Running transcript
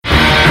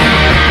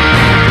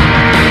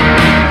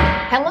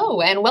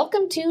Hello, and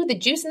welcome to The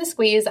Juice and the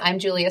Squeeze. I'm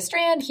Julia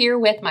Strand, here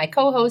with my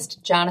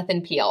co-host,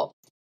 Jonathan Peel.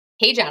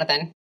 Hey,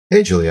 Jonathan.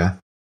 Hey, Julia.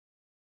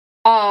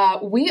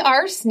 We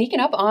are sneaking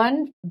up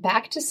on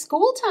back to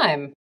school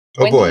time.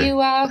 Oh, when boy.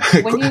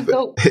 When do you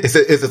go? Is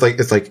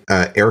it like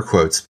air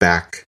quotes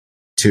back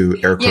to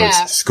air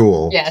quotes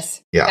school?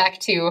 Yes. Yeah. Back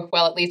to,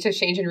 well, at least a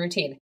change in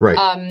routine.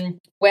 Right.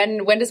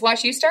 When does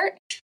Wash U start?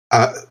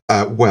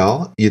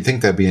 Well, you'd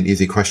think that'd be an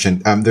easy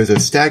question. There's a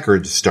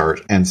staggered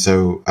start. And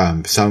so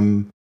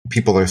some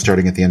people are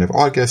starting at the end of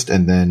August,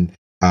 and then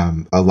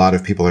a lot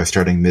of people are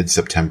starting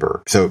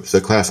mid-September. So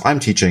the class I'm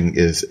teaching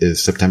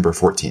is September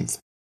 14th.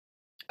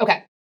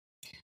 Okay.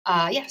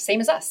 Yeah, same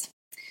as us.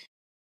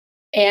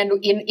 And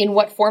in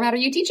what format are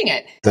you teaching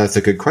it? That's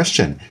a good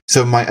question.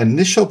 So my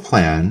initial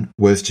plan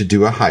was to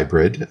do a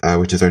hybrid,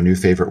 which is our new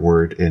favorite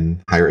word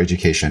in higher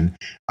education.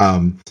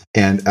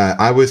 And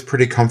I was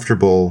pretty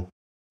comfortable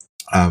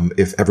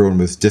if everyone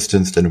was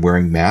distanced and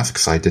wearing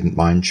masks. I didn't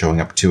mind showing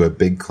up to a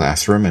big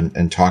classroom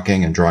and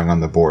talking and drawing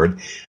on the board.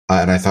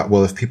 And I thought,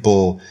 well, if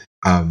people,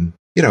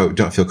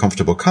 don't feel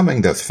comfortable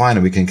coming, that's fine.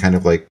 And we can kind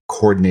of like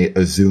coordinate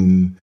a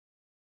Zoom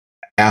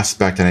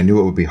aspect. And I knew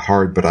it would be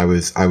hard, but I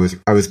was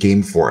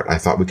game for it. I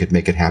thought we could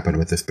make it happen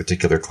with this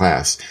particular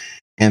class.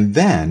 And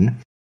then,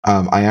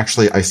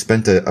 I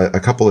spent a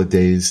couple of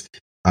days,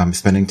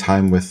 spending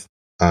time with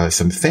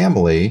some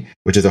family,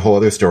 which is a whole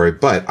other story,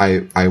 but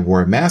I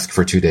wore a mask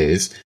for 2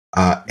 days,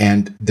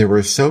 and there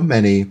were so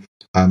many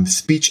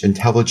speech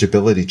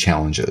intelligibility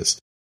challenges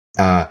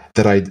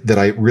that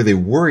I really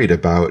worried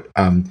about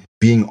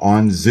being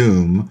on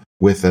Zoom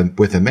with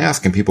a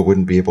mask, and people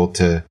wouldn't be able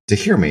to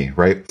hear me,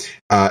 right?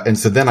 And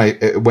so then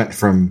I went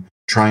from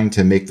trying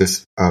to make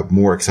this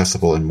more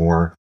accessible and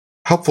more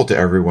helpful to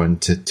everyone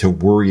to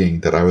worrying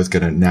that I was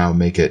going to now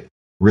make it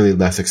really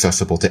less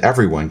accessible to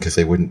everyone because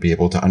they wouldn't be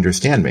able to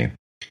understand me.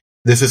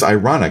 This is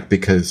ironic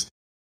because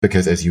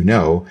as you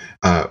know,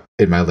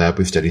 in my lab,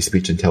 we study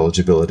speech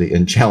intelligibility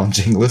in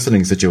challenging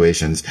listening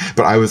situations.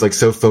 But I was like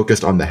so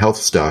focused on the health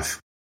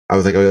stuff. I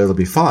was like, oh, it'll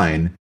be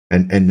fine.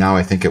 And now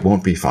I think it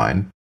won't be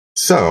fine.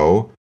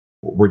 So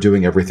we're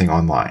doing everything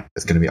online.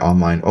 It's going to be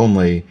online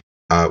only,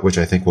 which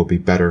I think will be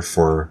better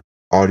for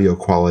audio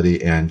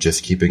quality and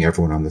just keeping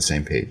everyone on the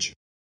same page.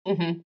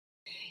 Mm-hmm.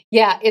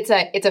 Yeah, it's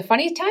a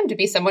funny time to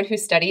be someone who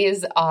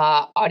studies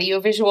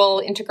audiovisual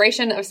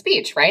integration of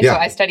speech, right? Yeah. So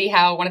I study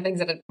how one of the things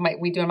that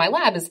we do in my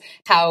lab is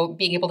how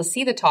being able to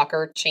see the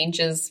talker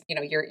changes,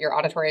 your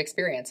auditory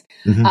experience.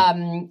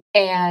 Mm-hmm.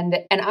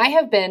 And I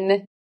have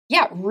been,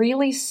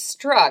 really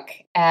struck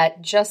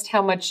at just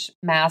how much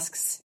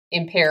masks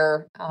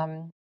impair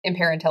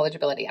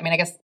intelligibility. I mean, I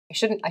guess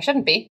I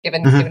shouldn't be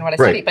given what I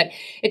study, but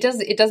it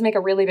does make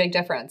a really big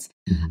difference.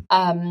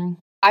 Mm-hmm.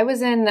 I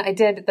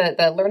did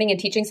the Learning and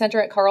Teaching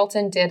Center at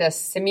Carleton did a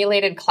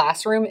simulated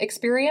classroom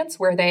experience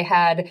where they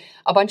had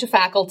a bunch of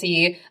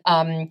faculty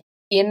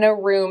in a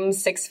room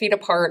 6 feet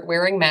apart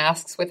wearing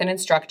masks with an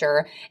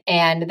instructor.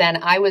 And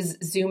then I was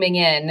zooming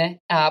in,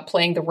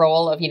 playing the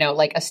role of,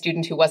 like a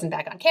student who wasn't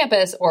back on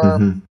campus or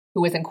Mm-hmm.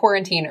 who was in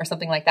quarantine or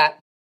something like that.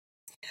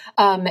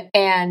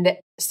 And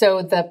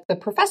so the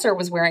professor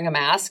was wearing a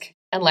mask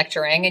and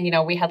lecturing,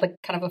 and, we had like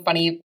kind of a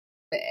funny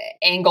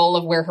angle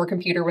of where her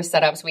computer was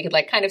set up so we could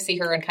like kind of see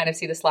her and kind of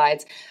see the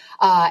slides.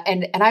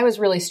 And I was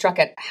really struck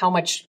at how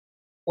much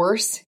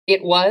worse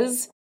it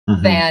was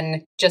Mm-hmm.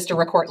 than just a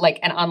record, like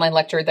an online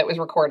lecture that was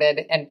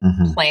recorded and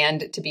Mm-hmm.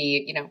 planned to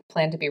be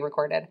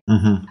recorded.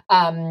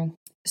 Mm-hmm.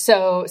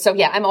 So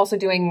yeah, I'm also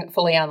doing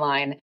fully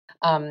online.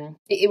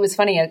 It was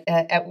funny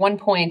at one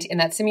point in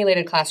that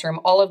simulated classroom,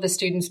 all of the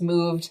students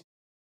moved.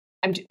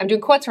 I'm doing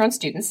quotes around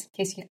students,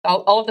 in case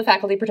all of the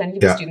faculty pretending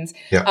to be students,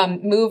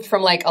 moved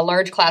from like a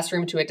large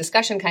classroom to a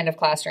discussion kind of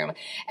classroom.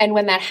 And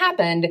when that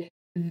happened,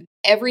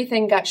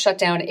 everything got shut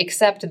down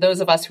except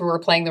those of us who were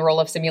playing the role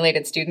of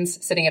simulated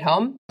students sitting at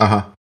home.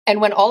 Uh-huh. And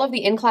when all of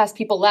the in-class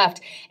people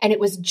left, and it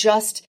was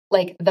just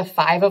like the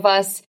 5 of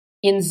us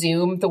in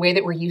Zoom, the way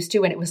that we're used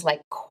to, and it was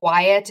like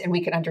quiet and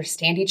we could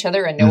understand each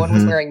other and no one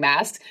was wearing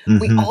masks,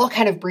 we all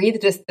kind of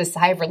breathed this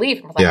sigh of relief.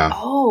 And we're like,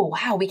 oh,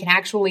 wow, we can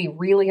actually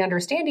really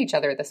understand each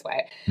other this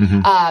way.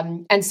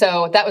 Mm-hmm. And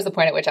so that was the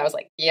point at which I was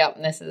like,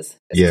 yep, this is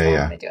how I'm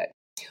going to do it.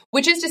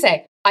 Which is to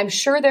say, I'm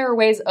sure there are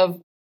ways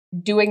of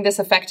doing this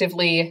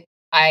effectively.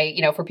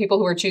 For people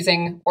who are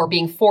choosing or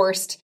being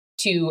forced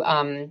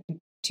to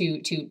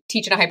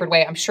teach in a hybrid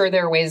way, I'm sure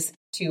there are ways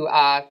to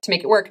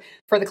make it work.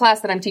 For the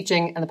class that I'm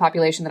teaching and the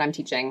population that I'm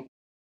teaching,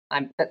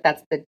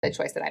 that's the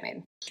choice that I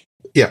made.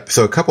 Yeah.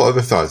 So a couple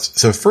other thoughts.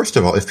 So first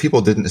of all, if people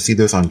didn't see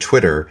this on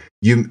Twitter,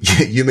 you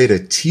made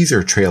a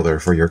teaser trailer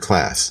for your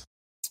class.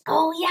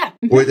 Oh yeah.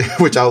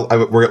 Which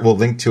we'll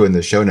link to in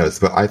the show notes.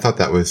 But I thought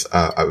that was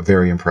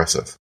very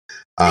impressive.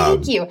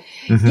 Thank you.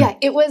 Mm-hmm. Yeah,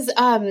 it was.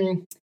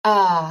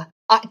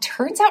 It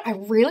turns out I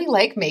really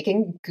like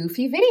making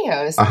goofy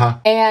videos,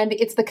 and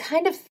it's the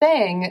kind of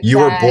thing you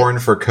were born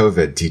for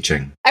COVID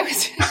teaching. I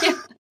was.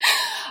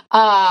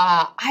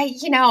 I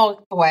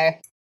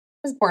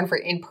was born for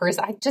in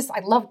person. I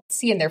love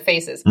seeing their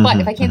faces, but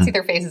if I can't see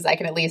their faces, I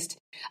can at least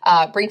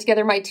bring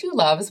together my 2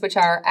 loves, which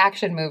are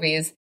action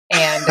movies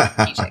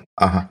and teaching.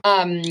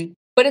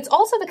 But it's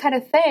also the kind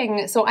of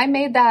thing. So I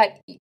made that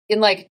in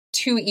like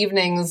 2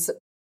 evenings,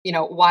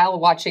 while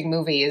watching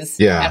movies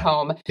at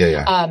home.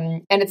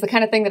 And it's the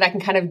kind of thing that I can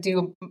kind of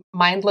do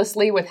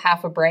mindlessly with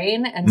half a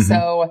brain. And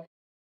so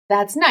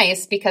that's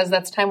nice because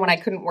that's time when I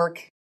couldn't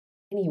work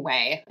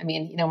anyway. I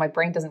mean, my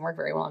brain doesn't work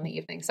very well in the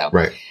evening. So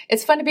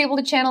it's fun to be able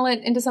to channel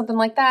it into something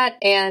like that.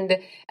 And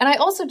I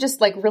also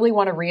just like really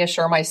want to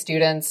reassure my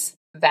students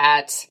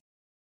that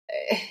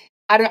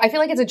I feel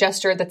like it's a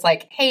gesture that's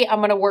like, hey, I'm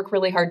going to work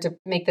really hard to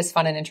make this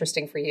fun and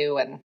interesting for you.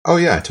 And oh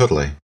yeah,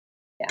 totally.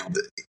 Yeah.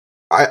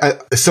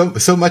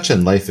 So much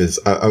in life is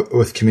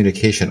with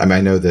communication. I mean,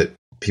 I know that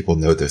people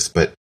know this,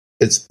 but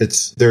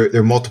there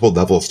are multiple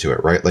levels to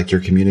it, right? Like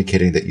you're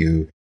communicating that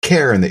you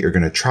care and that you're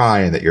going to try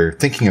and that you're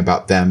thinking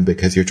about them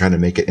because you're trying to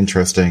make it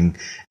interesting.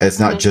 And it's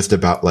not just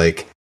about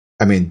like,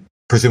 I mean,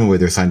 presumably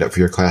they're signed up for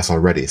your class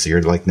already. So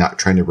you're like not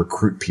trying to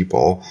recruit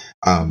people,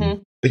 but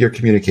you're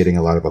communicating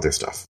a lot of other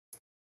stuff.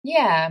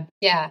 Yeah.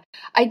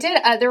 I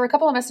did. There were a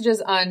couple of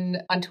messages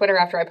on Twitter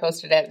after I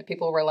posted it.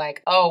 People were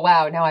like, "Oh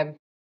wow, now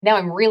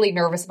I'm really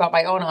nervous about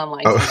my own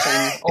online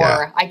teaching,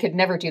 or I could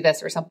never do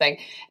this or something."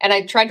 And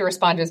I tried to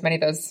respond to as many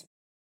of those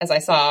as I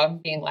saw,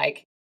 being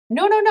like,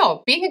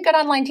 "No. Being a good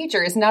online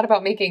teacher is not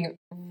about making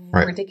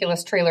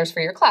ridiculous trailers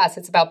for your class.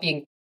 It's about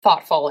being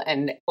thoughtful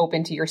and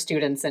open to your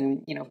students,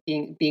 and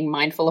being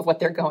mindful of what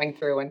they're going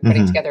through and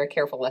putting together a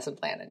careful lesson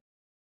plan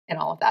and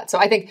all of that." So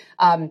I think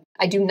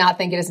I do not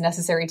think it is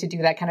necessary to do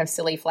that kind of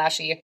silly,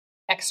 flashy,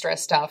 extra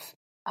stuff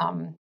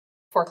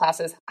for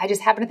classes. I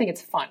just happen to think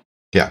it's fun.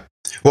 Yeah.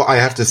 Well, I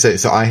have to say,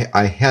 so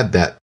I had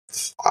that.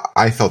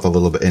 I felt a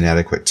little bit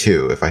inadequate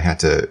too, if I had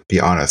to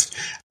be honest,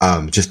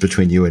 just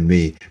between you and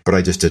me. But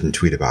I just didn't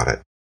tweet about it.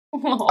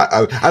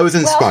 I was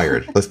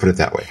inspired. Let's put it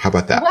that way. How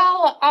about that?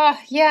 Well,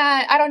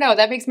 yeah, I don't know.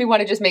 That makes me want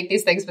to just make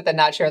these things, but then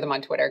not share them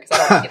on Twitter because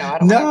I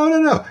don't.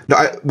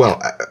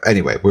 No.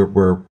 Anyway,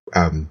 we're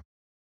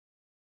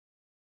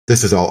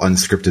this is all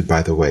unscripted,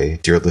 by the way,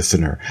 dear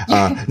listener.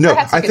 No,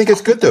 I think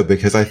it's good though,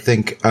 because I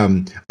think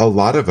a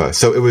lot of us.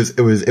 So it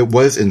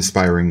was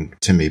inspiring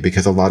to me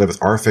because a lot of us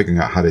are figuring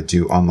out how to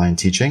do online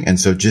teaching, and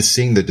so just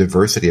seeing the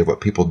diversity of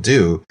what people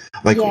do,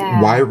 like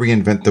why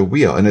reinvent the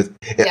wheel? And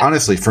it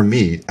honestly, for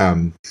me,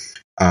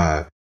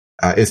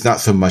 it's not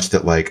so much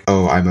that like,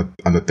 oh,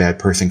 I'm a bad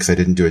person because I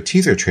didn't do a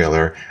teaser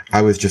trailer.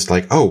 I was just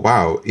like, oh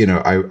wow,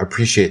 I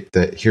appreciate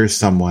that. Here's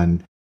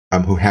someone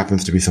who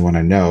happens to be someone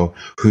I know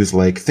who's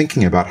like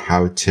thinking about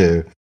how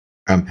to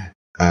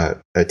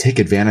take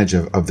advantage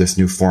of this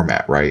new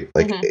format, right?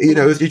 Like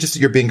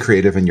you're being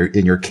creative and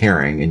you're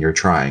caring and you're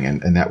trying,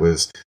 and that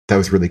was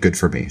really good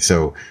for me.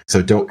 So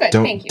don't let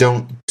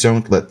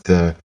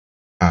the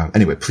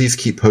anyway. Please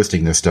keep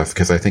posting this stuff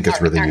because I think it's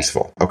really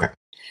useful. Okay.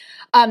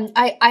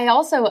 I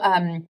also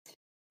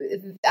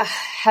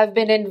have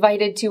been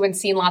invited to and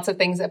seen lots of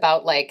things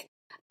about like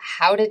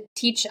how to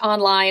teach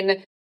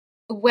online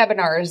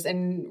webinars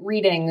and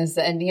readings,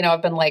 and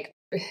I've been like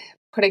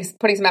putting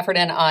some effort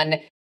in on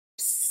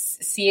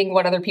seeing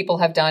what other people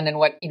have done and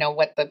what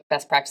the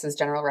best practices,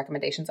 general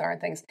recommendations are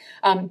and things.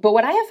 But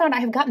what I have found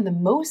I have gotten the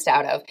most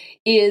out of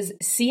is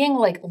seeing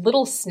like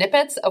little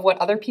snippets of what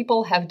other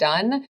people have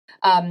done,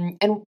 and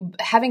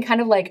having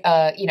kind of like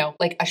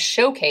like a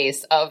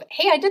showcase of,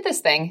 hey, I did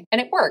this thing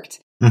and it worked.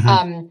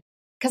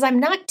 Because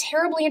I'm not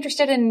terribly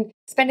interested in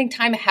spending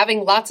time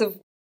having lots of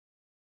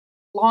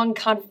long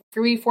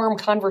free-form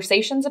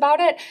conversations about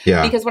it.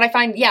 Yeah. Because what I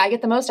find, I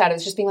get the most out of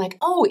is just being like,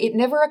 oh, it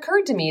never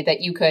occurred to me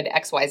that you could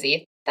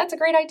XYZ. That's a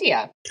great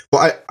idea.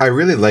 Well, I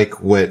really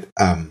like what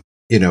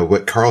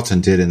what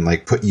Carleton did and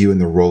like put you in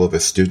the role of a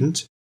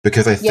student,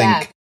 because I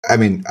think I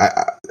mean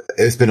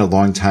it's been a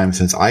long time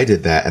since I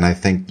did that, and I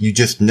think you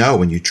just know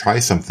when you try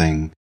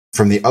something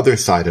from the other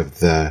side of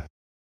the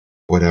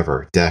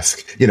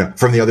desk,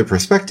 from the other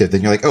perspective,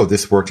 then you're like, oh,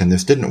 this worked and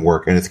this didn't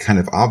work. And it's kind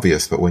of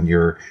obvious, but when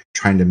you're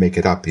trying to make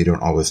it up, you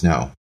don't always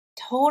know.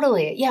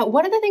 Totally. Yeah.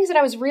 One of the things that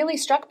I was really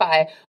struck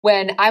by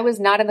when I was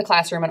not in the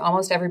classroom and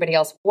almost everybody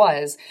else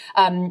was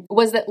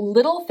that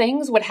little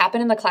things would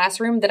happen in the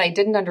classroom that I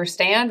didn't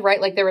understand,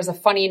 right? Like there was a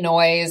funny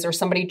noise or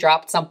somebody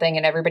dropped something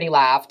and everybody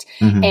laughed.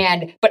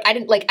 But I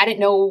didn't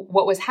know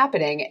what was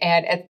happening.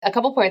 And at a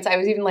couple points I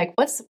was even like,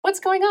 what's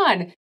going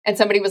on? And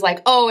somebody was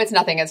like, oh, it's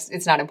nothing.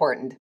 It's not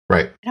important.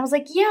 Right. And I was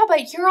like, yeah,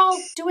 but you're all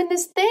doing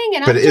this thing.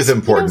 And but it is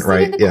important,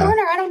 right? In the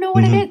corner. I don't know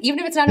what it is. Even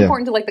if it's not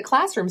important to like the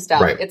classroom stuff.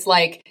 Right. It's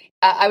like,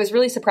 I was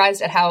really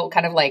surprised at how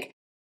kind of like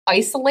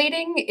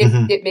isolating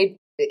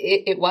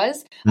it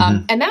was.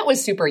 And that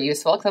was super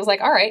useful because I was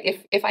like, all right,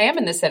 if I am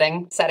in this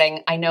setting,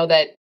 I know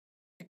that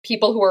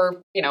people who are,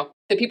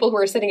 the people who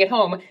are sitting at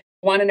home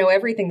want to know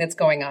everything that's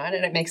going on.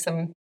 And it makes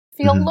them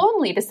feel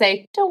lonely to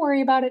say, don't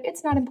worry about it.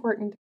 It's not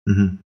important.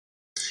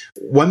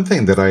 One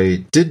thing that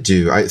I did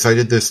do, I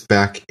did this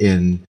back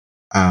in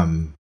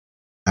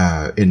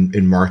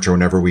March or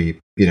whenever we,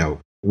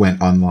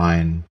 went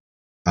online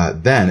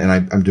then, and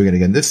I'm doing it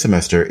again this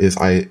semester, is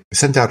I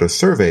sent out a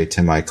survey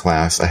to my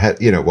class. I had,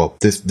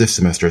 this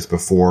semester is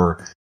before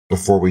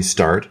we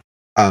start.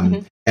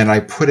 And I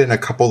put in a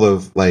couple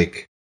of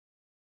like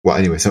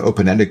some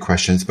open-ended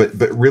questions, but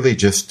really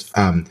just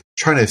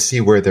trying to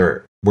see where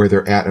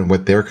they're at and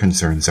what their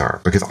concerns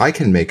are, because I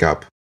can make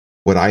up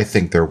what I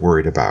think they're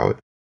worried about,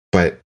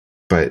 but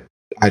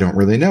I don't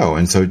really know.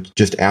 And so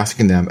just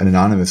asking them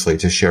anonymously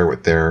to share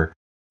what they're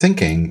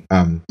thinking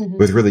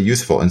was really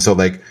useful. And so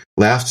like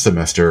last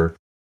semester,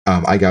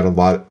 I got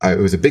it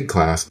was a big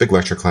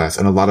lecture class,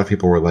 and a lot of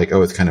people were like,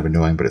 oh, it's kind of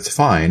annoying, but it's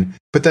fine.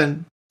 But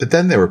then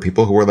there were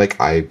people who were like,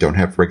 I don't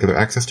have regular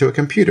access to a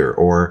computer,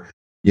 or,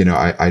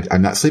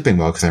 I'm not sleeping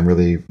well because I'm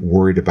really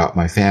worried about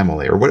my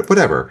family, or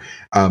whatever.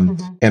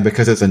 And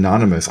because it's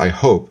anonymous, I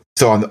hope.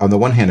 So on the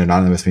one hand,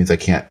 anonymous means I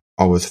can't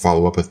always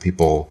follow up with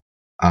people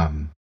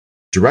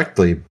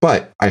directly,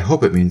 but I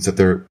hope it means that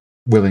they're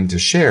willing to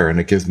share, and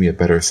it gives me a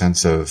better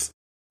sense of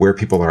where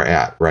people are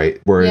at,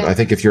 right? Where I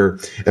think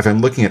if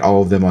I'm looking at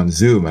all of them on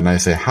Zoom and I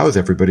say, how's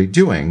everybody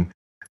doing?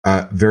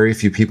 Very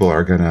few people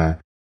are going to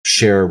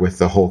share with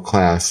the whole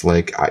class,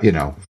 like,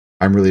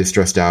 I'm really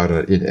stressed out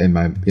in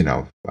my,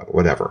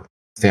 whatever,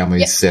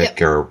 family's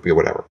sick or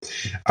whatever.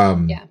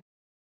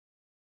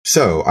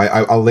 So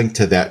I'll link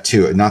to that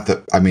too. Not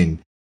that,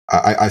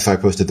 I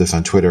posted this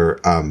on Twitter,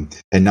 and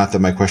not that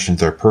my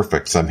questions are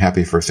perfect, so I'm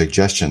happy for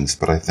suggestions,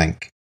 but I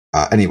think,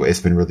 anyway, it's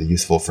been really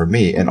useful for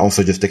me, and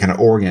also just to kind of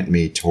orient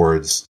me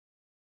towards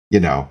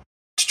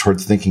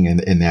thinking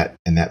in that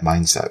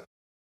mindset.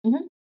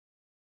 Mm-hmm.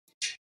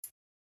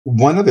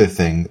 One other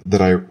thing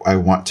that I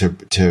want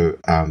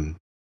to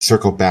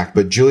circle back,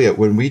 but Julia,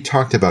 when we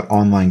talked about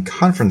online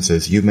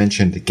conferences, you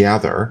mentioned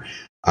Gather,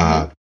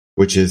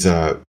 which is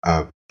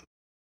how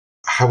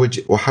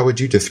would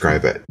you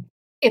describe it?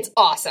 It's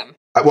awesome.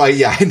 Well,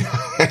 yeah,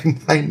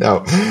 I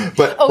know.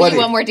 But you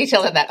want more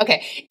detail than that?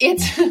 Okay,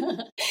 it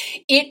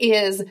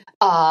is.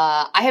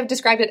 I have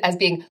described it as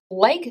being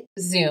like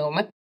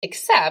Zoom,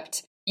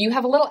 except you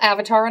have a little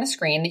avatar on a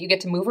screen that you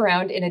get to move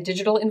around in a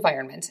digital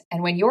environment,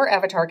 and when your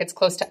avatar gets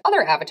close to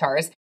other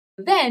avatars,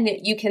 then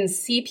you can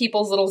see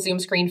people's little Zoom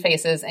screen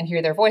faces and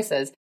hear their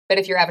voices. But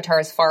if your avatar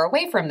is far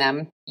away from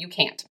them, you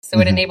can't. So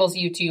it enables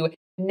you to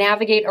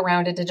navigate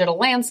around a digital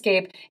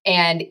landscape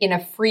and in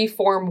a free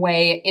form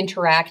way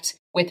interact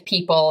with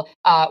people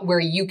where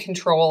you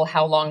control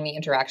how long the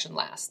interaction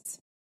lasts.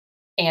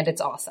 And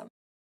it's awesome.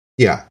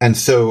 Yeah. And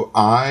so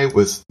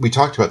we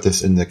talked about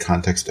this in the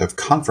context of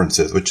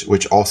conferences,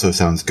 which also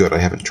sounds good. I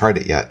haven't tried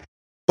it yet,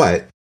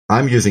 but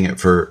I'm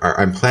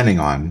planning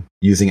on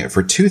using it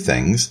for two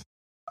things.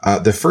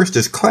 The first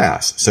is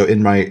class. So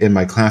in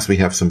my class, we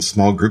have some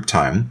small group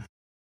time,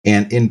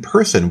 and in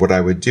person, what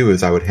I would do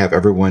is I would have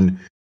everyone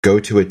go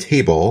to a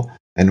table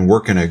and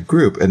work in a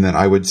group, and then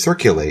I would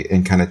circulate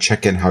and kind of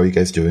check in. How are you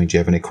guys doing? Do you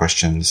have any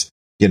questions?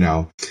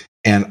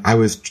 And I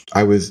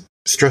was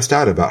stressed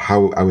out about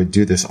how I would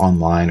do this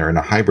online or in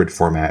a hybrid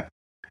format.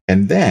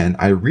 And then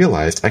I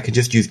realized I could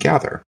just use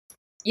Gather,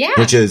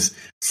 which is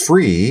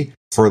free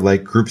for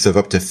like groups of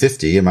up to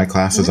 50. And my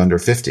class is under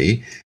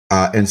 50.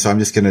 And so I'm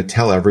just going to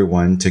tell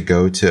everyone to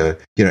go to,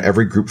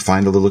 every group,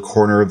 find a little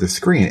corner of the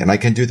screen. And I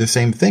can do the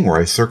same thing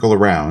where I circle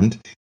around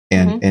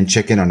and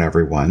check in on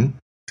everyone.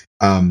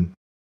 And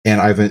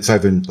I've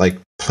been like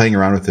playing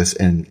around with this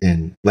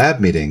in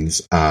lab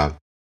meetings, and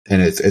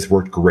it's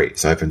worked great.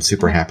 So I've been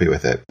super happy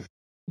with it.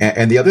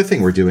 And the other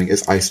thing we're doing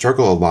is I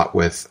struggle a lot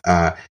with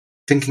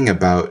thinking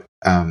about,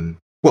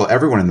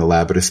 everyone in the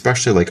lab, but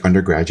especially like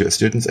undergraduate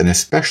students, and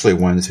especially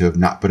ones who have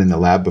not been in the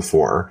lab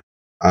before.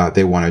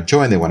 They want to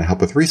join, they want to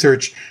help with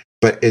research,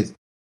 but a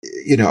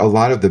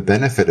lot of the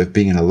benefit of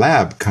being in a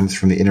lab comes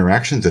from the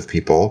interactions of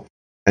people.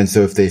 And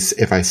so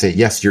if I say,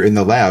 yes, you're in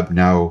the lab,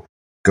 now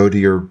go to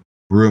your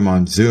room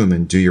on Zoom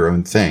and do your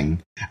own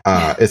thing,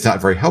 it's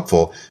not very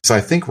helpful. So I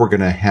think we're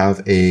going to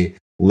have a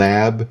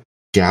lab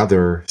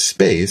Gather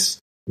space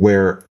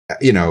where,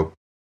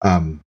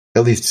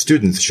 at least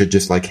students should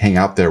just like hang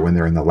out there when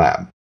they're in the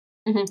lab.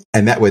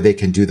 And that way they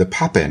can do the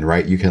pop-in,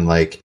 right? You can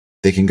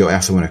they can go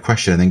ask someone a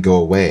question and then go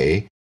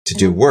away to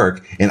do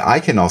work. And I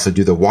can also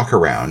do the walk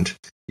around,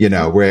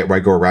 where I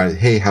go around,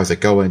 hey, how's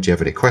it going? Do you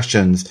have any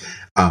questions?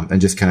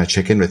 And just kind of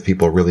check in with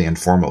people really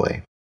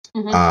informally.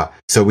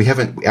 So we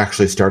haven't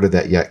actually started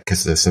that yet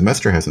because the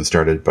semester hasn't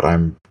started, but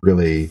I'm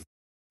really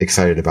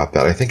excited about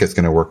that. I think it's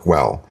going to work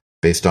well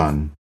based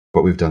on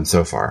what we've done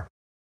so far.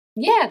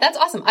 Yeah, that's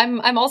awesome.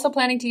 I'm also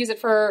planning to use it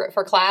for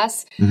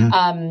class.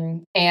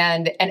 And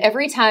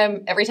every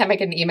time I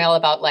get an email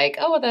about like,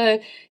 oh,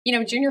 the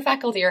junior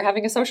faculty are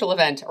having a social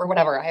event or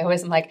whatever, I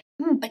always am like,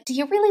 but do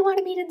you really want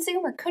to meet in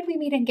Zoom, or could we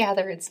meet in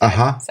Gather instead?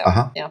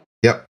 Yeah.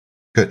 Yep.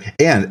 Good.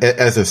 And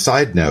as a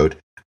side note,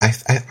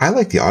 I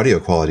like the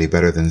audio quality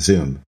better than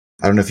Zoom.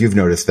 I don't know if you've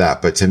noticed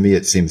that, but to me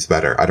it seems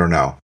better. I don't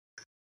know.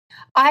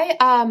 I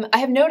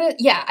have noticed.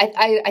 Yeah,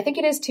 I think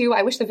it is too.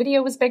 I wish the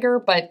video was bigger,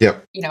 but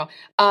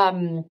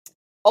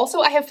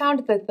also I have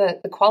found that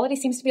the quality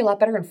seems to be a lot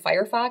better in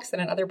Firefox than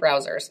in other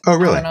browsers. Oh,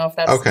 really? I don't know if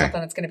that's something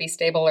that's going to be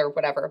stable or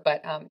whatever,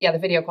 but the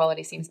video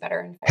quality seems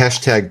better in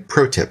Firefox.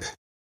 #pro tip.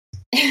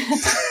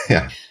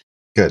 Yeah,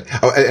 good.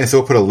 Oh, and so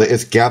we'll put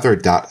it's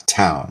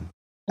gather.town,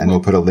 and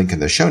we'll put a link in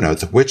the show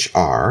notes, which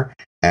are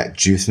at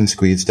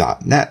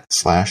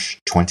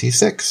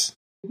juiceandsqueeze.net/26.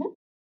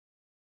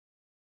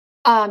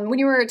 When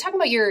you were talking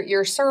about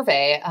your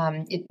survey,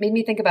 it made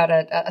me think about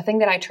a thing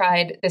that I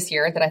tried this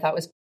year that I thought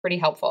was pretty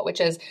helpful,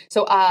 which is,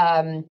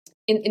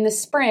 in the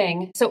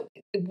spring, so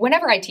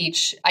whenever I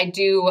teach, I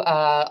do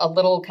a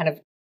little kind of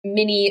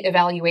mini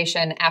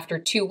evaluation after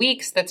 2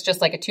 weeks. That's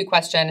just like a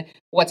 2-question,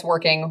 what's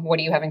working? What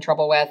are you having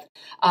trouble with?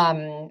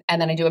 And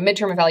then I do a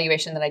midterm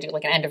evaluation, then I do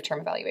like an end of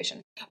term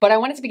evaluation. But I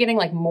wanted to be getting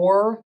like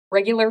more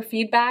regular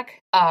feedback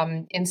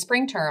in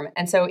spring term.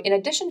 And so in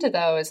addition to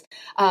those,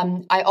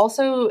 I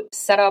also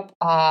set up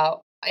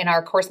in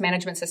our course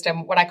management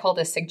system what I call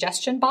the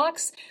suggestion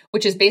box,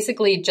 which is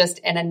basically just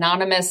an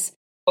anonymous,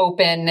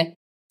 open,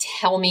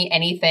 tell me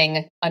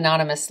anything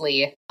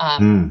anonymously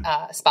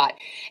spot.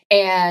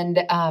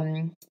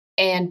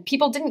 And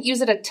people didn't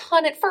use it a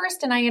ton at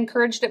first, and I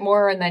encouraged it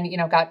more, and then,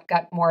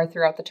 got more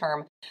throughout the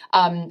term.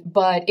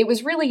 But it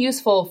was really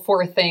useful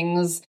for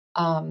things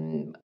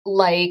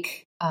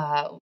like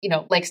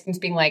students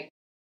being like,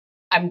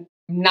 I'm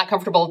not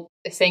comfortable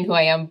saying who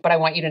I am, but I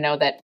want you to know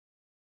that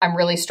I'm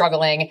really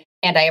struggling,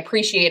 and I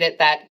appreciate it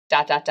that ...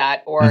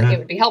 or it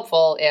would be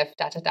helpful if ...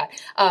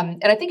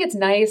 And I think it's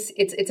nice.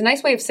 It's a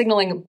nice way of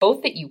signaling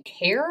both that you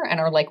care and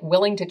are like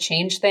willing to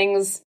change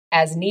things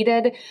as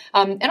needed,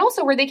 and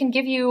also where they can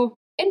give you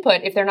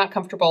input if they're not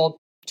comfortable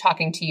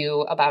talking to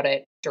you about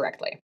it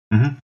directly.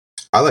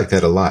 I like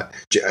that a lot.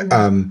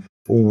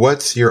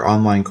 What's your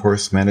online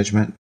course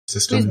management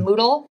system? We use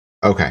Moodle.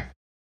 Okay.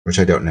 Which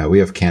I don't know. We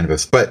have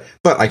Canvas, but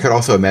I could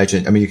also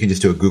imagine, you can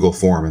just do a Google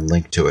form and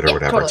link to it or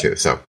whatever totally. Too.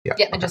 So yeah.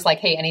 Yeah. Okay. And just like,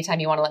 hey, anytime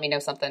you want to let me know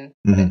something,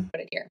 put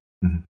it here.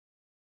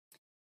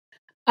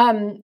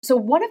 So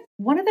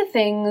one of the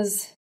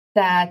things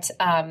that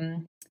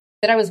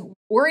I was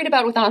worried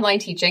about with online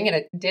teaching, and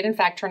it did in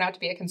fact turn out to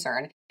be a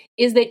concern,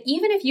 is that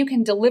even if you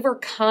can deliver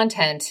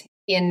content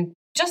in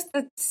just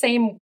the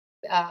same,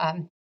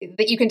 that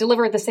you can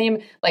deliver the same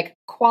like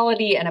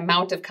quality and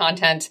amount of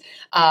content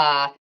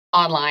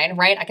online,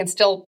 right? I can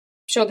still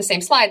show the same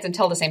slides and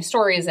tell the same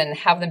stories and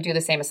have them do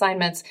the same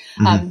assignments.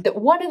 That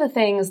one of the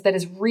things that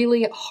is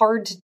really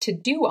hard to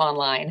do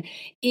online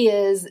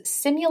is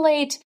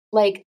simulate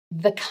like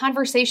the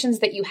conversations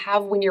that you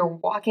have when you're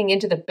walking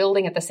into the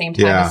building at the same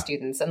time as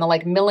students, and the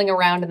like milling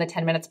around in the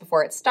 10 minutes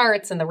before it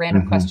starts, and the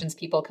random questions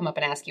people come up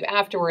and ask you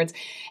afterwards.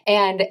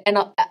 And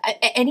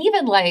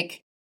even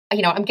like,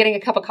 I'm getting a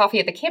cup of coffee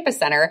at the campus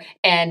center,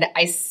 and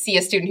I see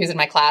a student who's in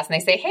my class, and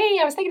they say, "Hey,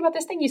 I was thinking about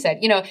this thing you said,"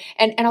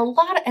 and a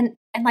lot of, and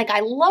like, I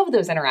love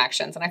those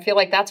interactions. And I feel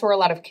like that's where a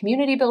lot of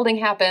community building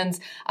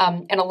happens.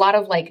 And a lot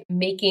of like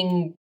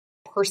making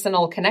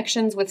personal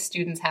connections with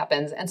students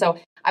happens. And so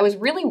I was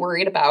really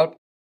worried about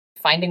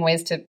finding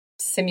ways to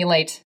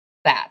simulate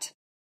that.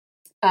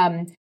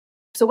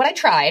 So what I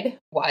tried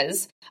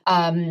was,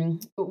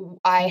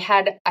 I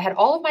had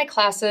all of my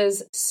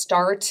classes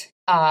start,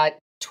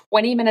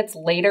 20 minutes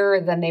later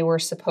than they were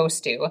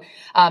supposed to.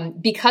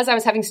 Because I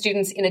was having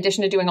students, in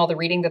addition to doing all the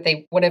reading that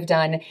they would have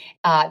done,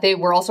 they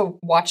were also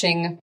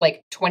watching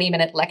like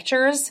 20-minute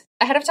lectures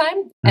ahead of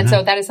time. And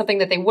so that is something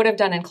that they would have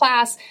done in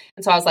class.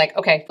 And so I was like,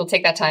 okay, we'll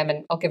take that time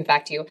and I'll give it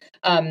back to you.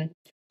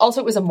 Also,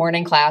 it was a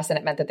morning class, and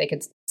it meant that they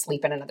could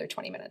sleep in another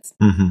 20 minutes.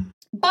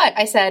 But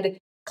I said,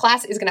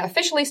 class is going to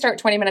officially start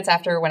 20 minutes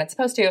after when it's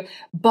supposed to,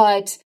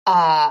 but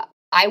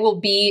I will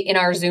be in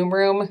our Zoom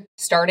room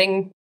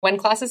starting when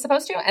class is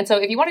supposed to. And so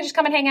if you want to just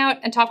come and hang out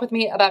and talk with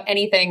me about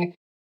anything,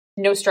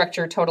 no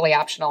structure, totally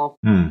optional,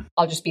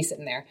 I'll just be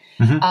sitting there.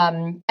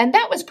 And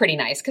that was pretty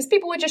nice because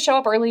people would just show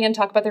up early and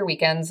talk about their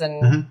weekends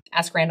and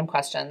ask random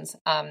questions.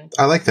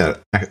 I like that.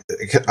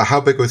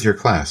 How big was your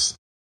class?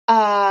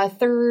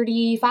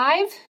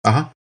 35.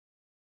 And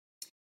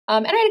I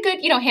had a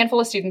good,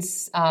 handful of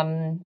students,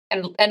 and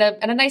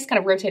a nice kind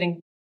of rotating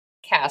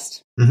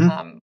cast,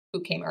 who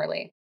came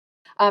early.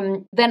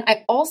 Then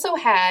I also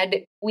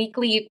had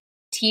weekly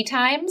tea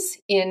times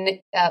in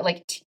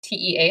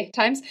TEA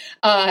times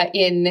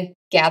in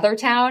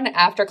Gathertown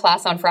after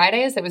class on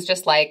Fridays. It was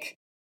just like,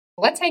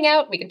 let's hang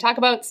out. We can talk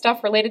about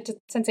stuff related to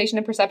sensation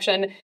and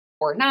perception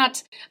or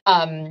not.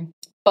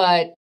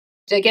 But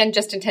again,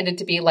 just intended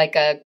to be like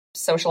a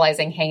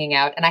socializing, hanging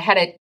out. And I had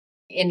it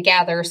in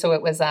Gather, so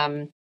it was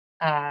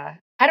I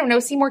don't know,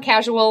 seem more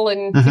casual,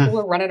 and people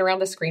were running around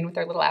the screen with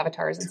their little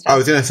avatars and stuff. I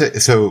was going to say,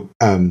 so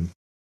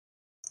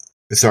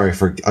sorry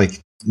for like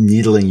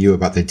needling you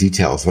about the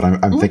details, but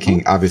I'm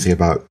thinking obviously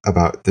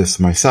about this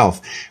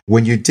myself.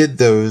 When you did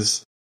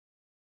those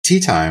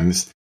tea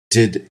times,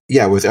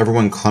 was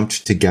everyone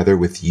clumped together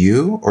with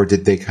you, or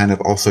did they kind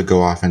of also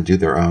go off and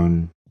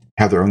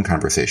have their own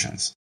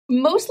conversations?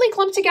 Mostly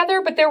clumped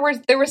together, but there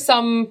was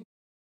some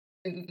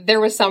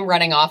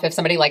running off. If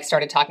somebody like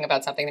started talking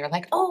about something, they were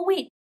like, "Oh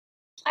wait,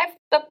 I have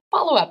the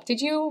follow up.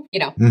 Did you?"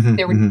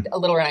 There were a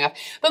little running off,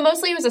 but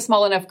mostly it was a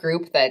small enough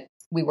group that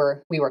we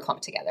were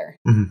clumped together.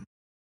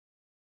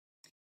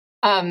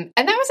 And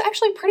that was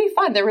actually pretty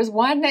fun. There was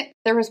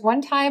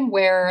one time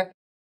where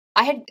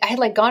I had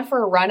like gone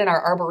for a run in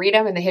our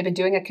arboretum, and they had been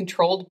doing a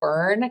controlled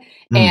burn,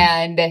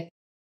 and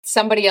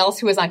somebody else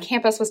who was on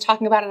campus was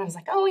talking about it. And I was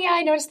like, "Oh yeah,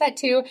 I noticed that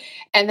too."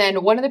 And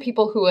then one of the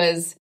people who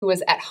was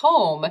at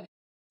home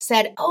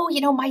said, oh,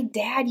 my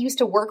dad used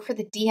to work for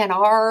the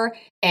DNR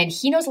and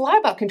he knows a lot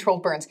about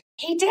controlled burns.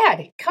 Hey,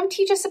 Dad, come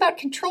teach us about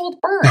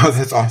controlled burns. Oh,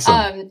 that's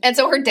awesome. And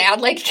so her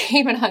dad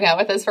came and hung out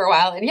with us for a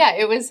while. And yeah,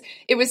 it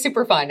was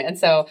super fun. And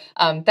so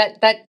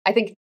that I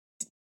think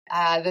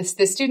the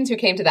students who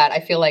came to that,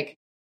 I feel like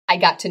I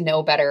got to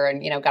know better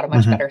and, got a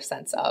much better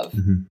sense of.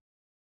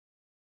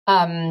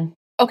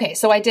 Okay,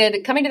 so I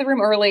did coming to the room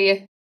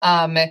early,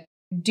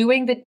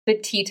 doing the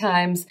tea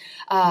times.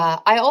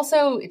 I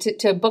also,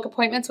 to book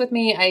appointments with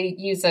me, I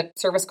use a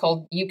service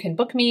called You Can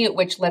Book Me,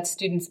 which lets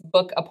students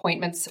book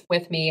appointments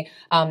with me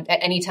at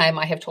any time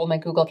I have told my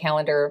Google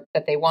Calendar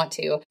that they want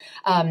to.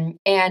 And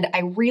I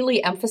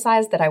really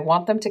emphasize that I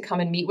want them to come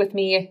and meet with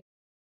me,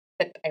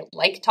 that I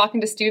like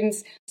talking to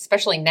students,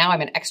 especially now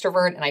I'm an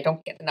extrovert and I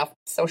don't get enough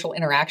social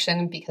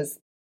interaction because the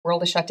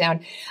world is shut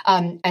down.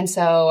 And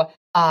so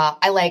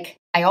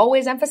I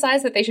always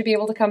emphasize that they should be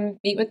able to come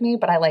meet with me,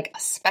 but I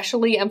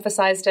especially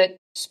emphasized it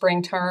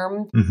spring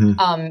term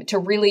to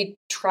really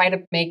try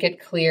to make it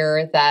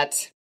clear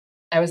that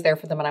I was there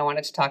for them and I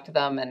wanted to talk to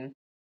them. And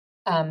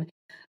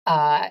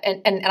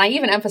I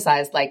even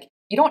emphasized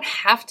you don't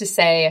have to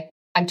say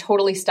I'm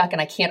totally stuck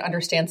and I can't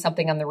understand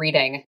something on the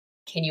reading.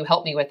 Can you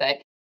help me with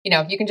it?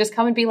 You can just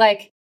come and be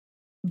like,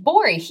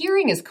 boy,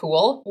 hearing is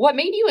cool. What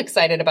made you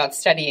excited about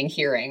studying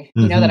hearing?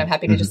 That I'm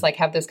happy to just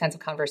have those kinds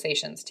of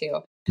conversations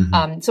too.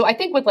 So I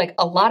think with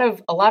a lot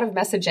of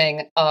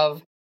messaging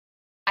of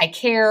I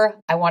care,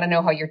 I want to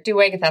know how you're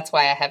doing. That's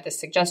why I have this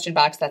suggestion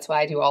box. That's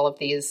why I do all of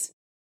these,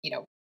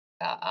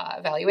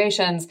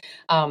 evaluations.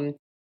 One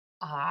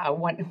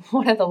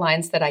of the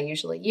lines that I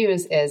usually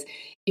use is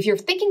if you're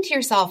thinking to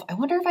yourself, I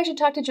wonder if I should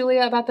talk to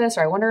Julia about this,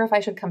 or I wonder if I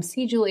should come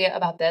see Julia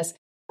about this.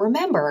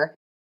 Remember,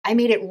 I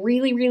made it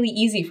really, really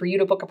easy for you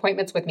to book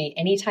appointments with me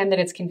anytime that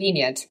it's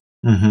convenient.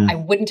 I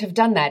wouldn't have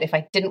done that if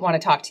I didn't want to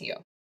talk to you.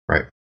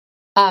 Right.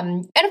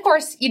 And of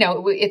course,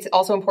 it's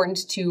also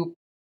important to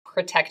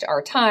protect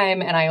our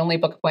time. And I only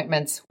book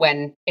appointments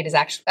when it is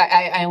actually,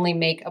 I only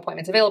make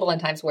appointments available in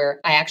times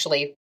where I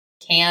actually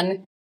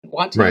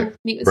want to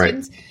meet with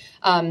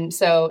students.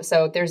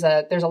 So there's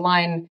a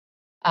line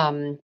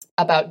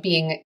about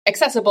being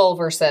accessible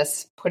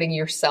versus putting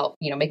yourself,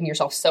 making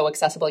yourself so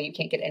accessible you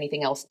can't get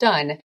anything else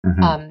done.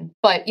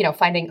 But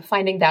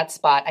finding that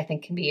spot, I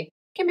think can be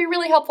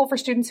really helpful for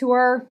students who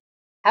are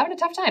having a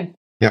tough time.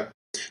 Yep.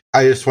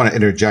 I just want to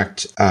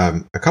interject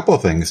a couple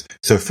of things.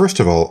 So first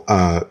of all,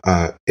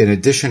 in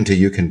addition to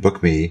You Can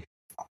Book Me,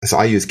 so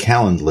I use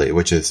Calendly,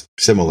 which is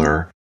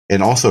similar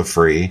and also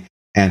free,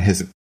 and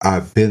has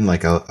been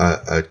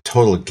a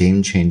total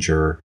game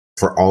changer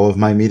for all of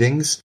my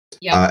meetings.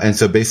 And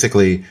so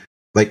basically,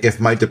 if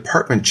my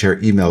department chair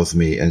emails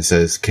me and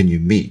says, can you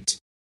meet?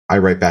 I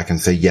write back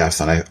and say yes,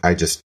 and I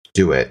just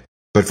do it.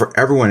 But for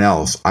everyone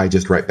else, I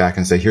just write back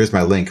and say, here's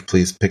my link,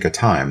 please pick a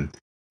time.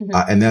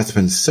 And that's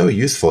been so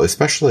useful,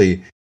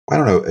 especially,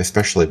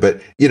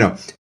 but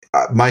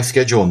my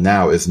schedule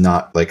now is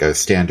not a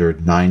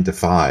standard 9 to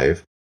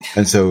 5.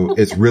 And so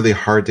it's really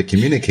hard to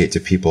communicate to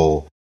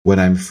people when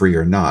I'm free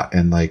or not.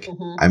 And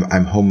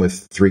I'm home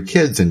with 3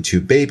 kids and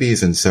 2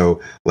 babies. And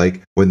so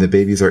when the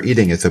babies are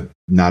eating, it's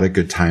not a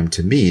good time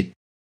to meet,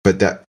 but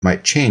that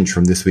might change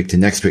from this week to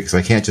next week. So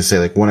I can't just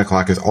say 1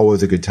 o'clock is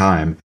always a good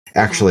time.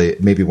 Actually,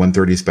 maybe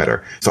 1:30 is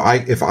better. So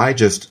if I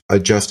just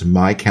adjust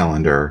my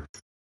calendar,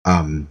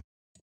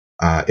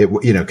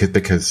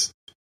 because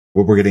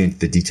we're getting into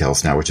the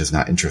details now, which is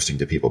not interesting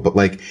to people, but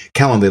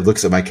Calendly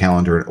looks at my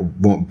calendar and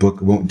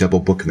won't double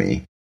book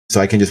me. So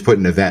I can just put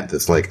an event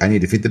that's I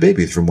need to feed the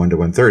babies from 1 to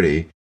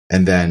 1:30,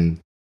 and then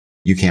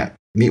you can't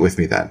meet with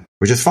me then,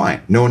 which is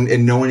fine. No one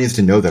needs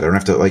to know that. I don't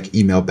have to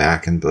email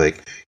back and be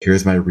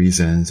here's my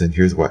reasons and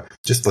here's what.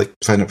 Just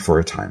sign up for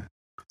a time.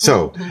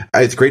 So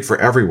it's great for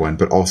everyone,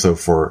 but also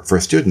for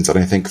students. And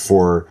I think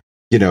for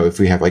if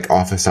we have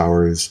office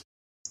hours,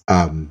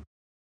 actually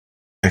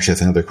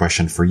that's another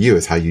question for you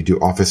is how you do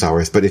office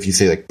hours. But if you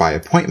say by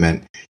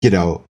appointment,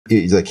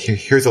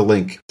 here's a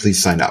link,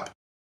 please sign up.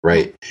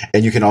 Right.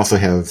 And you can also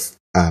have,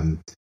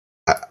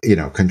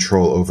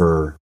 control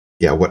over,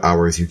 what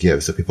hours you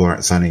give. So people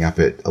aren't signing up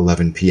at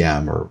 11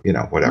 PM or,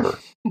 whatever.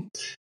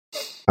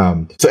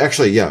 So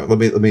actually,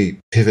 let me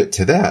pivot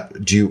to that.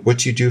 What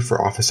do you do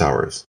for office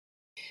hours?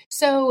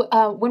 So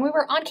when we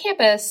were on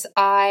campus,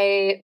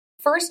 I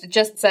first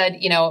just said,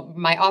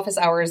 my office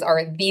hours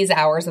are these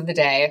hours of the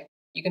day.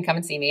 You can come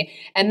and see me.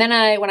 And then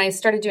when I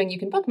started doing You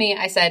Can Book Me,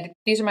 I said,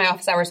 these are my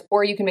office hours,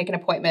 or you can make an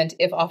appointment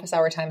if office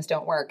hour times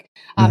don't work.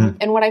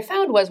 And what I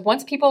found was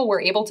once people were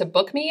able to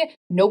book me,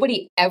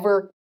 nobody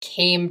ever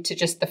came to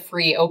just the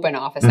free open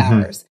office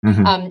hours.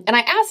 And I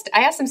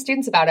asked some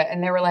students about it,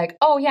 and they were like,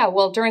 oh yeah,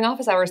 well during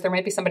office hours, there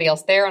might be somebody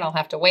else there and I'll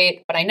have to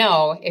wait. But I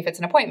know if it's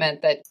an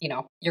appointment that,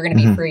 you're going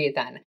to be free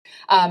then.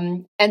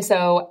 And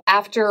so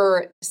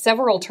after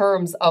several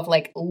terms of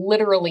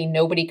literally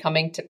nobody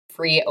coming to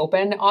free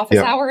open office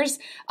hours,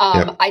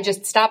 I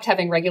just stopped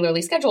having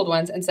regularly scheduled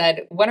ones and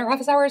said, when are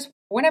office hours?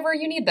 Whenever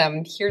you need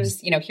them, here's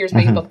how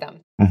you book them.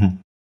 And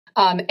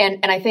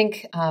I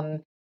think,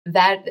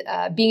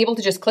 that being able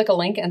to just click a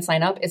link and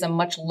sign up is a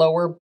much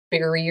lower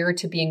barrier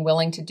to being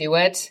willing to do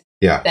it,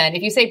 Yeah. then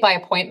if you say by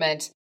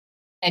appointment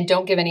and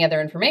don't give any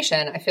other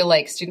information, I feel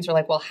like students are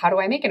like, well, how do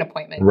I make an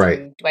appointment?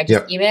 Right. Do I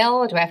just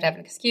email? Do I have to have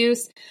an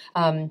excuse?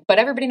 But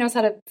everybody knows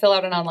how to fill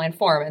out an online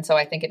form. And so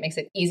I think it makes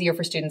it easier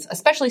for students,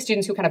 especially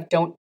students who kind of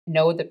don't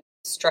know the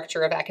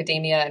structure of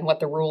academia and what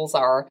the rules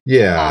are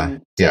to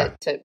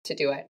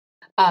do it.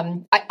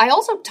 I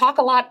also talk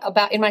a lot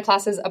about in my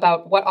classes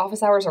about what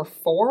office hours are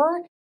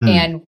for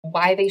and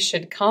why they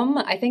should come.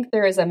 I think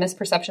there is a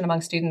misperception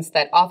among students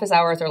that office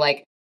hours are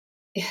like,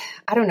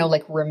 I don't know,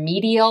 like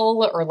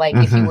remedial, or like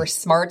if you were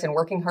smart and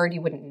working hard,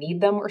 you wouldn't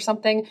need them or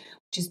something,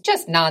 which is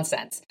just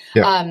nonsense.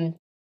 Yeah.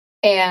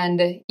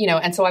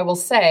 And so I will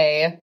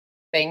say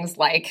things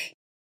like,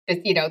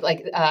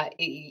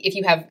 if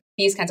you have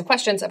these kinds of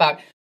questions about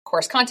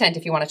course content,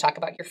 if you want to talk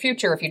about your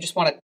future, if you just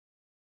want to,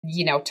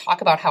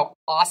 talk about how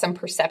awesome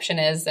perception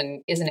is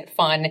and isn't it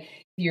fun, if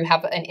you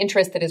have an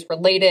interest that is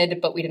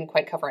related, but we didn't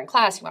quite cover in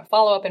class, you want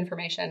follow-up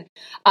information.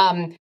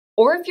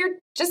 Or if you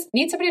just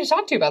need somebody to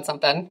talk to about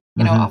something,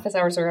 office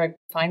hours are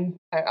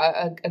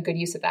a good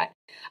use of that.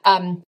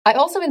 I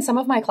also, in some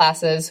of my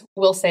classes,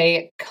 will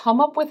say,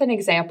 come up with an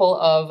example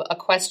of a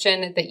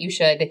question that you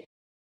should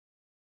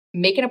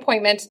make an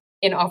appointment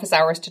in office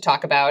hours to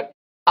talk about,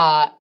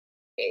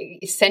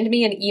 send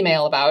me an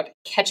email about,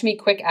 catch me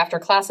quick after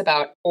class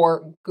about,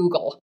 or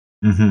Google.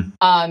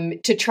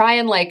 To try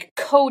and like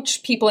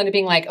coach people into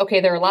being like,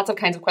 okay, there are lots of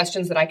kinds of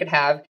questions that I could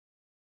have.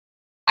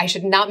 I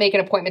should not make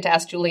an appointment to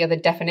ask Julia the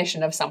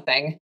definition of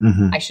something.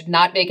 I should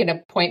not make an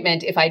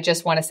appointment if I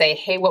just want to say,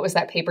 hey, what was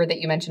that paper that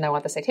you mentioned? I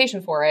want the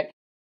citation for it.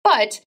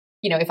 But,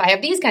 if I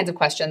have these kinds of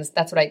questions,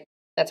 that's what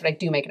I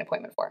do make an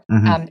appointment for.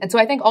 And so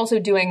I think also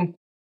doing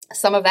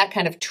some of that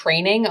kind of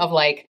training of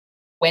like,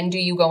 when do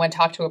you go and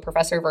talk to a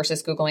professor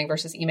versus Googling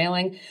versus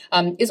emailing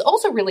is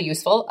also really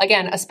useful.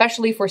 Again,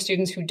 especially for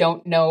students who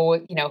don't know,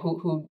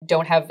 who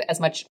don't have as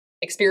much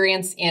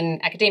experience in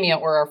academia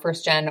or are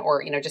first gen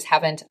or, just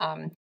haven't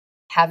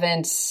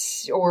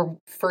or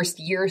first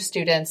year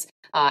students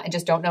and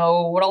just don't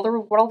know what all the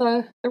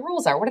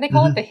rules are. What do they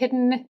call it? The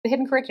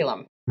hidden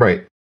curriculum.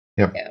 Right.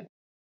 Yep. Yeah.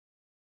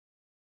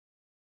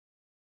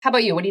 How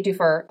about you? What do you do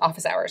for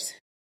office hours?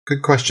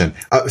 Good question.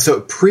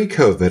 So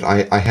pre-COVID,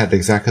 I had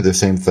exactly the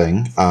same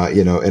thing.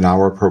 An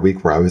hour per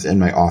week where I was in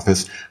my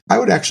office. I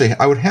would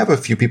have a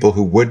few people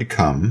who would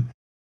come,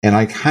 and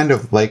I kind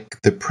of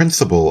like the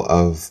principle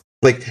of,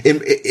 like,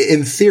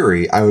 in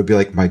theory, I would be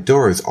like, my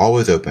door is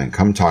always open.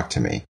 Come talk to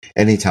me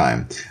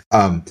anytime.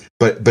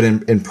 But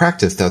in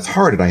practice, that's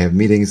hard. And I have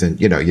meetings, and,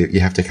 you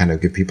have to kind of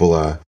give people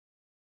I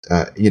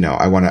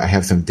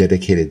have some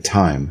dedicated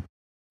time.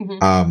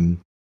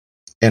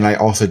 And I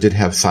also did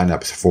have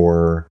signups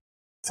for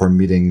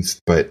meetings,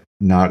 but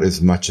not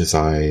as much as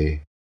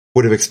I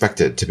would have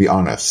expected, to be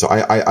honest. So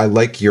I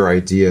like your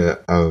idea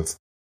of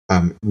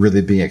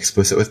really being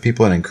explicit with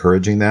people and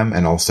encouraging them,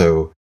 and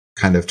also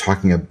kind of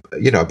talking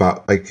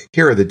about like,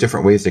 here are the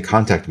different ways to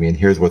contact me and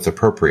here's what's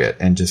appropriate,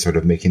 and just sort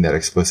of making that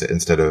explicit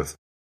instead of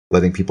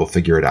letting people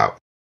figure it out.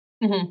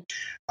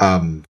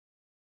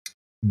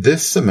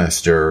 This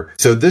semester,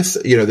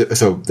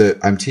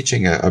 I'm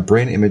teaching a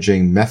brain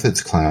imaging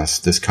methods class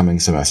this coming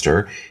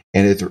semester,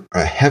 and it's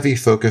a heavy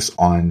focus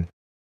on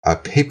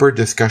paper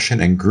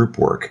discussion and group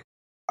work,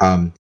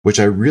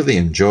 which I really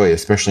enjoy,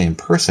 especially in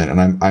person.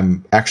 And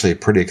I'm actually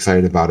pretty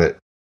excited about it,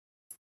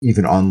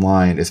 even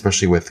online,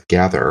 especially with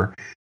Gather.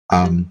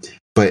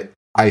 But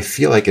I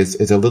feel like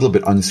it's a little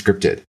bit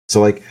unscripted. So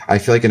like, I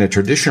feel like in a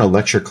traditional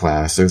lecture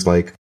class, there's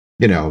like,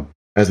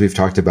 as we've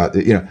talked about,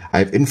 I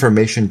have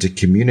information to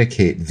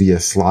communicate via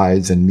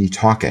slides and me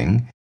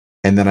talking,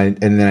 and then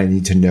I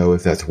need to know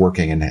if that's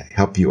working and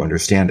help you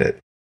understand it.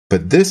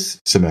 But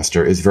this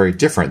semester is very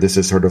different. This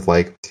is sort of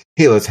like,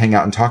 hey, let's hang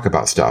out and talk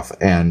about stuff,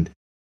 and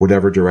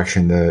whatever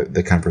direction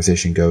the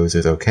conversation goes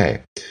is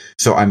okay.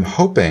 So I'm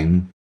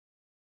hoping,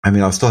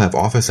 I'll still have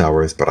office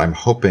hours, but I'm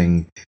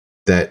hoping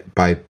that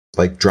by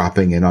like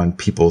dropping in on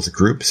people's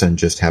groups and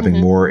just having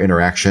more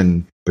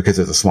interaction, because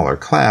it's a smaller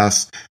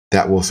class,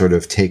 that will sort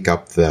of take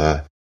up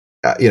the,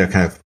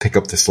 kind of pick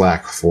up the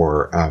slack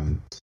for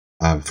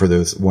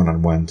those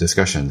one-on-one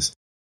discussions.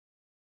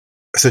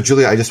 So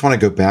Julia, I just want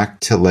to go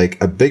back to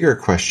like a bigger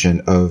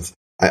question of,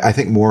 I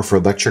think more for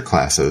lecture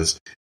classes,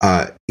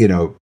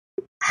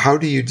 how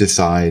do you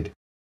decide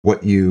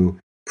what you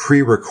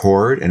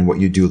pre-record and what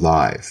you do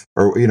live,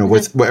 or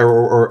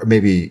or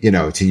maybe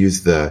to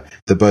use the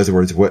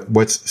buzzwords,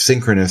 what's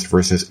synchronous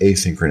versus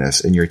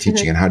asynchronous in your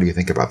teaching, and how do you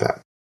think about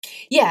that?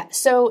 Yeah,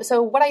 so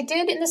what I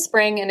did in the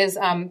spring, and is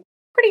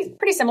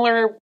pretty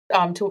similar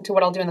to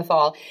what I'll do in the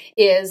fall,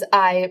 is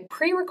I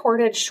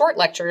pre-recorded short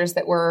lectures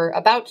that were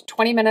about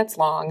 20 minutes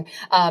long,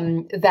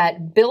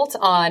 that built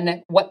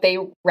on what they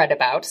read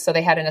about. So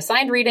they had an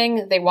assigned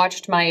reading, they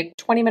watched my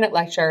 20-minute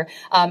lecture,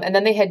 and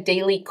then they had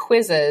daily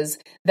quizzes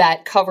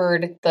that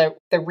covered the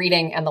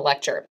reading and the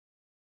lecture.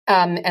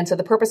 And so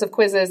the purpose of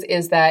quizzes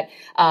is that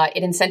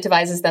it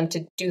incentivizes them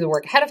to do the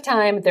work ahead of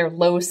time. They're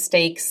low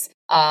stakes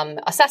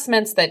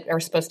assessments that are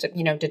supposed to,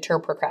 deter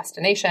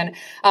procrastination.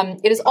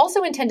 It is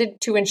also intended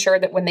to ensure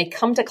that when they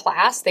come to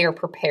class, they are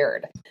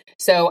prepared.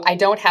 So I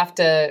don't have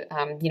to,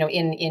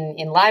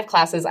 in live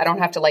classes, I don't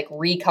have to like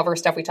recover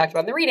stuff we talked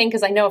about in the reading,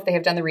 because I know if they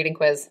have done the reading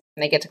quiz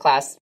and they get to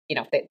class,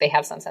 they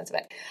have some sense of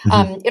it.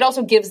 It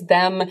also gives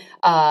them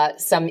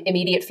some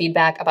immediate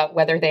feedback about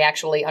whether they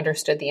actually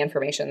understood the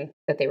information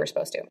that they were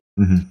supposed to.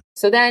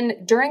 So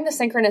then during the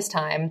synchronous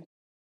time,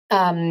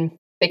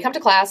 they come to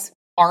class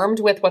armed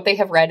with what they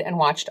have read and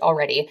watched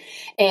already.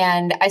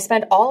 And I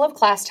spent all of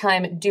class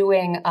time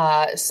doing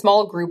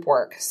small group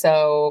work.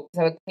 So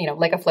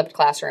like a flipped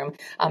classroom.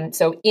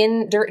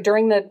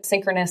 During the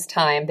synchronous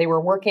time, they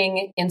were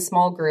working in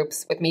small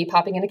groups with me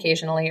popping in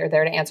occasionally or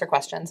there to answer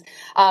questions.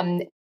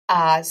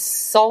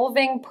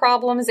 Solving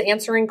problems,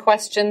 answering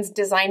questions,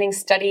 designing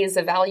studies,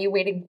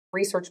 evaluating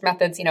research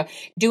methods,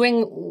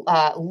 doing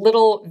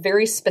little,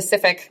 very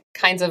specific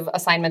kinds of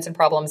assignments and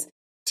problems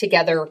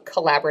together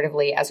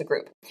collaboratively as a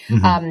group.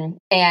 And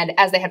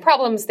as they had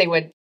problems, they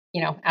would,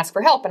 ask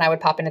for help, and I would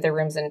pop into their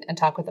rooms and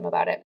talk with them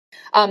about it.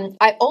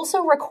 I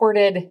also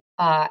recorded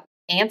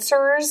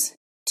answers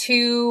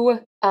to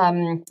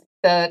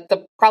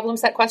the problem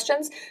set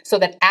questions, so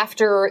that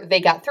after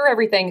they got through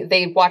everything,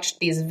 they watched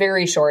these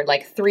very short,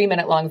 like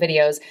 3-minute long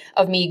videos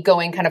of me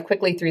going kind of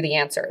quickly through the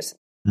answers.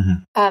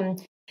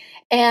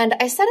 And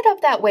I set it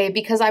up that way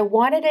because I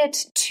wanted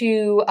it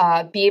to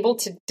be able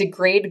to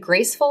degrade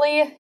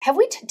gracefully.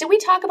 Did we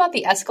talk about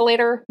the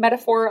escalator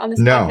metaphor on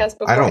this podcast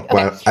before? I don't. Okay.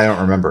 Well, I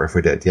don't remember if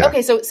we did. Yeah.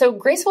 Okay. So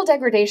graceful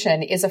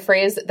degradation is a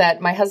phrase that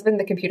my husband,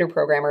 the computer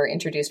programmer,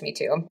 introduced me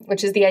to,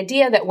 which is the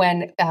idea that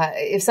when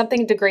if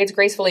something degrades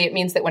gracefully, it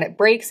means that when it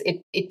breaks,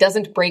 it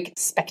doesn't break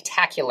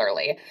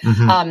spectacularly.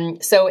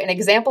 So an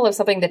example of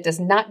something that does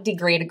not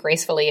degrade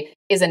gracefully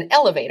is an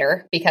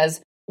elevator, because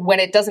when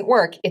it doesn't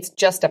work, it's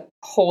just a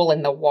hole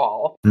in the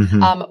wall.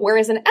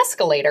 Whereas an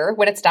escalator,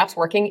 when it stops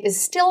working, is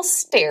still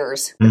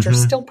stairs, which are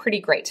still pretty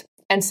great.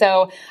 And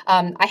so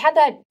I had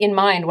that in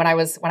mind when I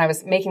was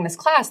making this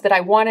class, that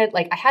I wanted,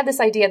 I had this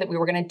idea that we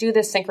were going to do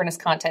this synchronous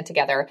content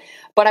together,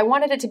 but I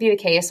wanted it to be the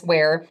case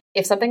where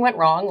if something went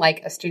wrong,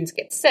 like a student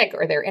gets sick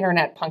or their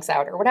internet punks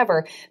out or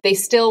whatever, they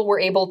still were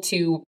able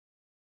to,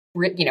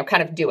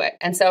 kind of do it.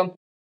 And so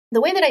the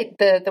way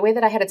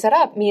that I had it set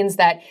up means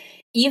that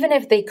even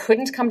if they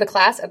couldn't come to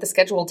class at the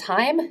scheduled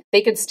time,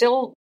 they could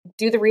still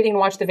do the reading and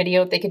watch the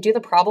video. They could do the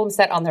problem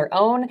set on their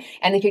own,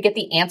 and they could get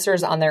the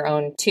answers on their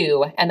own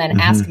too, and then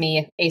ask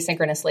me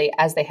asynchronously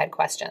as they had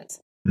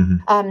questions.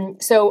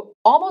 So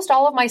almost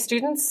all of my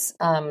students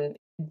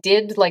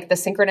did the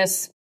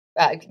synchronous,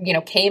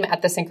 came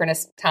at the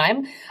synchronous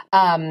time.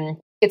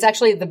 It's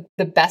actually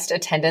the best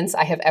attendance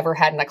I have ever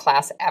had in a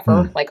class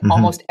ever.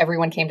 Almost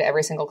everyone came to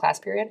every single class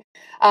period.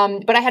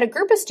 But I had a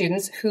group of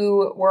students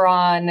who were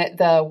on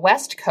the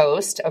West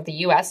Coast of the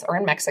US or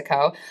in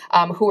Mexico,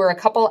 who were a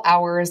couple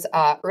hours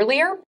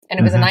earlier. And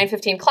it was a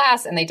 9:15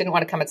 class, and they didn't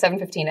want to come at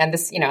 7:15. And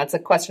this, it's a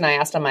question I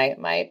asked on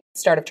my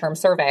start of term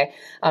survey,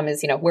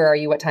 is, where are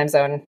you? What time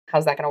zone?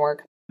 How's that going to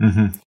work?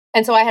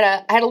 And so I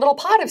had a little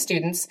pod of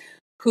students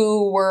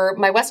who were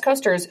my West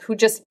Coasters who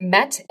just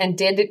met and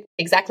did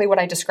exactly what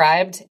I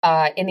described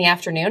in the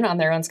afternoon on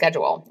their own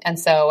schedule. And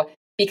so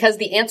because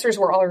the answers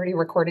were already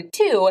recorded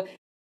too,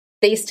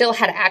 they still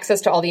had access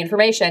to all the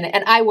information.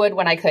 And I would,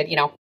 when I could,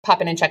 pop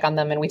in and check on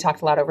them. And we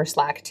talked a lot over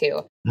Slack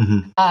too.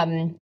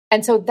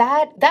 And so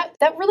that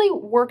really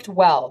worked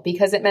well,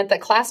 because it meant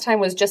that class time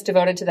was just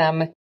devoted to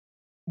them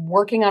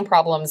working on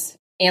problems,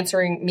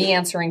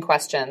 answering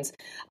questions.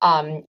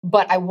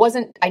 But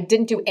I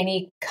didn't do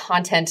any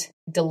content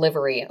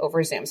delivery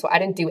over Zoom. So I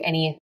didn't do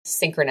any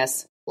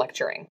synchronous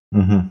lecturing.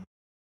 And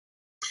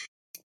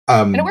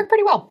it worked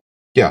pretty well.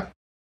 Yeah.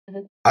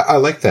 I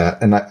like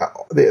that. And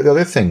the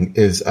other thing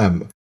is,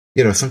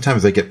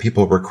 sometimes I get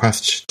people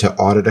request to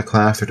audit a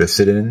class or to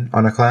sit in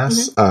on a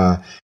class,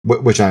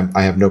 which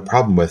I have no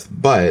problem with,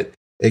 but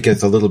it can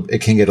get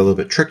a little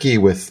bit tricky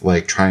with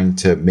trying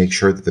to make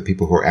sure that the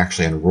people who are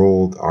actually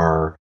enrolled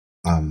are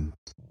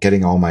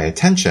getting all my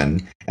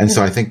attention. And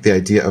so I think the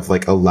idea of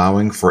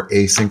allowing for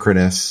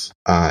asynchronous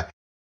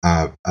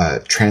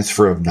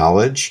transfer of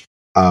knowledge,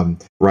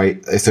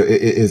 right? So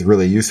it is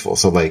really useful.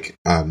 So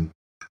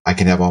I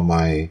can have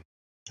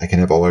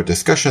all our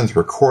discussions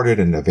recorded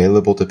and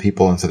available to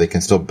people, and so they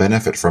can still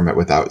benefit from it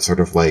without sort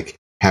of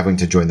having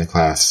to join the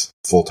class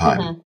full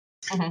time.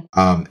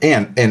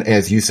 And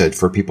as you said,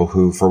 for people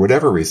who, for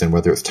whatever reason,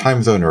 whether it's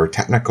time zone or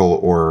technical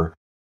or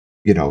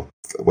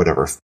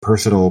whatever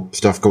personal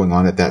stuff going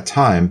on at that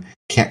time,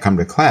 can't come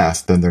to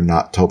class, then they're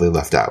not totally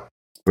left out,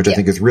 which I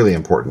think is really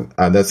important.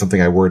 That's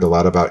something I worried a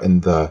lot about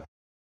in the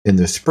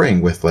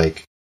spring with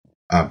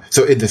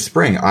so in the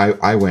spring,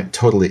 I went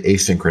totally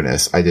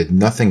asynchronous. I did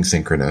nothing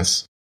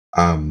synchronous,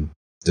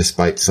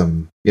 despite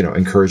some,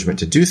 encouragement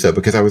to do so,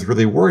 because I was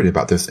really worried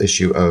about this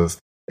issue of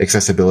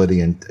accessibility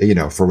and,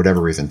 for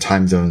whatever reason,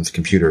 time zones,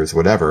 computers,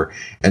 whatever.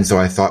 And so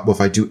I thought, well,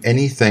 if I do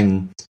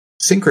anything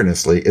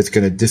synchronously, it's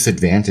going to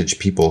disadvantage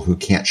people who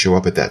can't show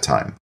up at that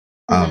time.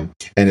 And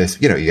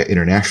it's, you got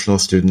international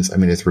students. I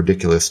mean, it's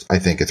ridiculous. I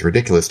think it's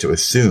ridiculous to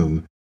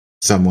assume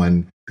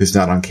someone who's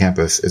not on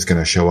campus is going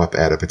to show up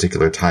at a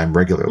particular time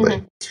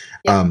regularly.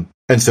 And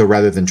so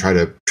rather than try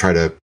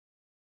to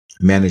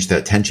manage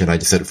that tension, I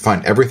just said,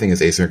 fine, everything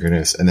is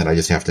asynchronous. And then I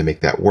just have to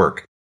make that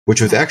work,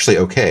 which was actually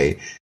okay.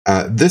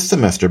 This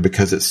semester,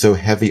 because it's so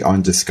heavy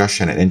on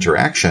discussion and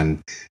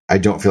interaction, I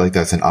don't feel like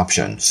that's an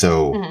option.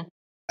 So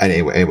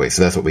anyway,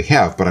 so that's what we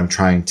have, but I'm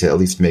trying to at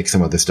least make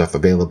some of this stuff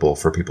available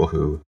for people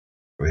who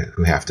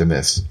have to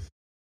miss.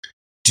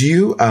 Do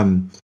you,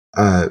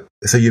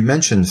 so you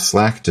mentioned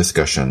Slack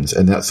discussions,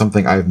 and that's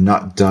something I've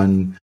not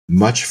done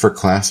much for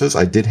classes.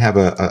 I did have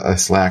a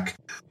Slack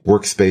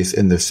workspace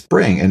in the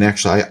spring, and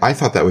actually I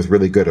thought that was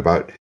really good.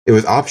 It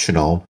was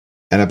optional,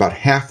 and about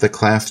half the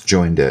class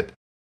joined it,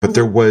 but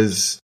there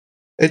was,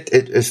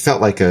 it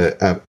felt like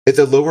it's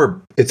a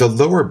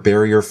lower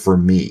barrier for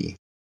me.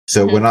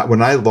 So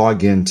when I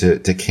log into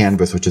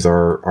Canvas, which is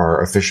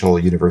our official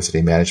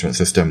university management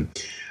system,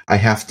 I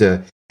have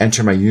to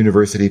enter my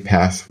university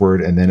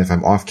password, and then if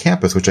I'm off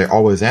campus, which I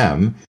always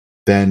am,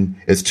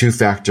 then it's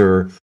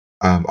 2-factor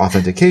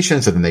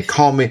authentication. So then they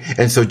call me,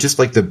 and so just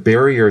like the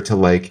barrier to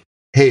like,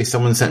 hey,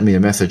 someone sent me a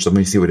message, let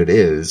me see what it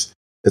is.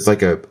 It's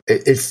like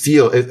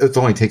it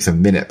only takes a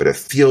minute, but it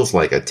feels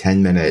like a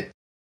 10-minute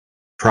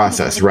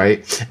process,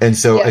 right? And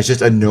so it's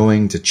just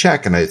annoying to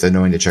check, and it's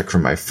annoying to check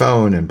from my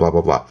phone and blah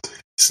blah blah.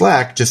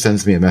 Slack just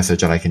sends me a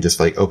message, and I can just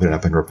like open it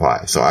up and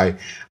reply. So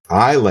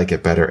I like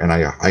it better, and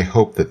I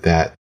hope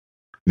that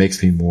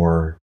makes me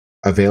more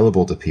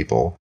available to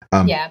people.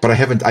 But I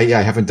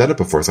haven't done it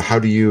before. So how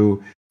do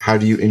you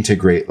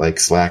integrate like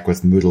Slack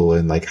with Moodle,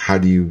 and like how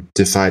do you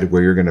decide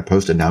where you're going to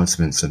post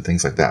announcements and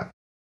things like that?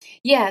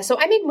 Yeah, so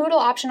I made Moodle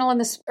optional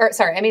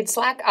I made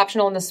Slack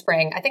optional in the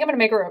spring. I think I'm going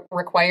to make it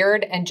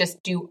required and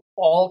just do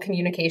all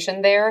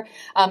communication there,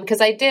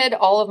 because I did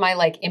all of my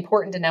like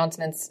important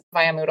announcements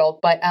via Moodle,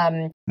 but I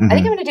think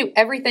I'm going to do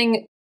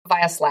everything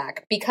via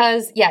Slack,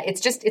 because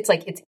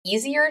it's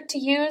easier to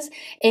use,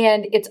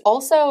 and it's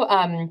also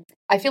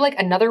I feel like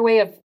another way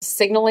of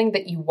signaling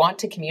that you want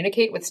to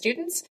communicate with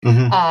students,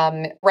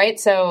 right?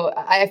 So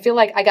I feel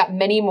like I got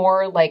many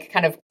more like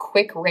kind of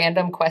quick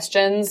random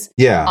questions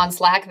on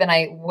Slack than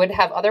I would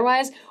have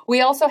otherwise.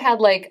 We also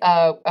had like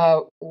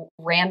a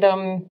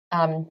random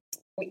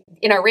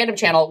in our random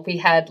channel, we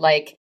had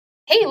like,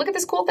 hey, look at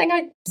this cool thing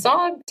I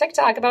saw on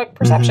TikTok about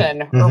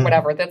perception or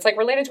whatever that's like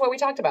related to what we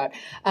talked about.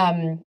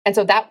 And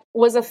so that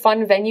was a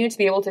fun venue to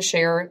be able to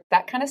share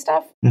that kind of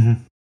stuff.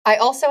 I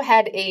also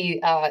had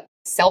a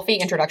selfie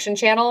introduction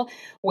channel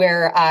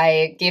where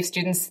I gave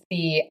students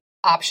the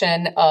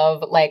option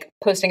of like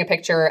posting a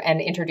picture and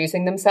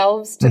introducing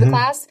themselves to the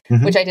class,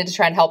 which I did to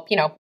try and help,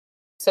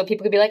 so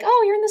people could be like,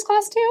 oh, you're in this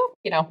class too,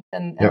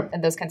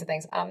 and those kinds of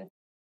things. And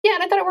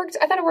I thought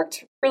it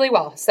worked really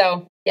well.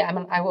 So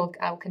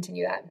I'll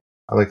continue that.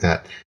 I like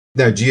that.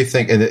 Now, do you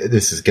think, and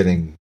this is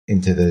getting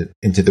into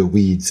the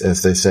weeds,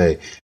 as they say,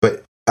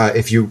 but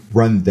if you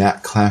run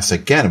that class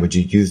again, would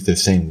you use the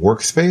same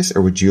workspace,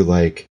 or would you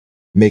like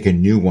make a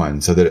new one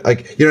so that,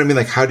 like, you know what I mean?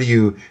 Like, how do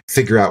you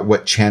figure out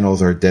what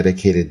channels are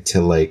dedicated to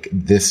like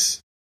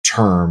this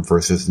term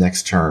versus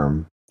next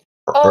term?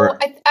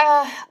 Or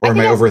am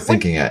I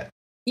overthinking it?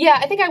 Yeah,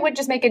 I think I would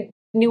just make a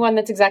new one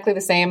that's exactly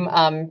the same.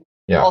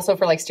 Also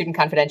for like student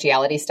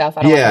confidentiality stuff.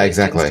 I don't want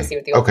exactly to see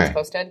what the old one's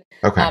posted.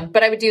 Okay.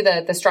 But I would do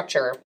the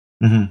structure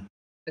the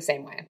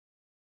same way.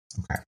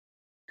 Okay.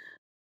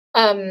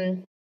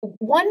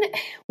 One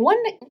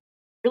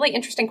really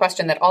interesting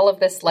question that all of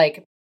this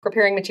like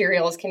preparing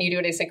materials, can you do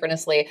it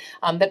asynchronously?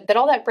 That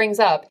all that brings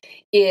up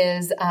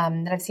is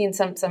that I've seen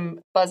some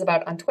buzz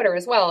about on Twitter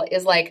as well,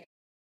 is like,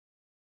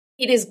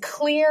 it is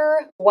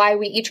clear why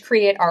we each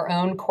create our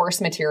own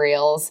course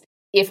materials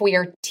if we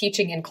are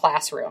teaching in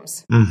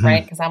classrooms,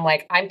 right? Because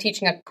I'm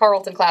teaching a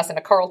Carleton class in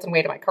a Carleton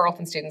way to my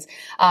Carleton students.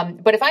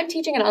 But if I'm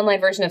teaching an online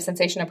version of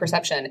Sensation and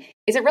Perception,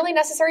 is it really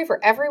necessary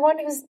for everyone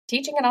who's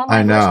teaching an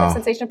online version of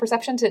Sensation and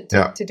Perception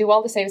to do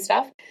all the same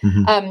stuff?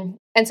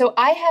 And so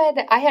I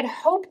had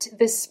hoped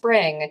this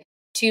spring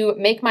to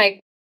make my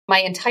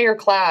entire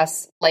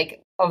class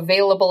like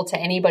available to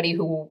anybody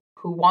who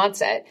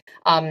wants it,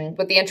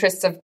 with the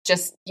interests of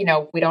just,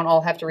 we don't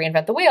all have to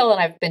reinvent the wheel. And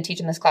I've been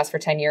teaching this class for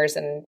 10 years,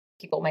 and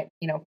people might,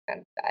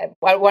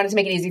 I wanted to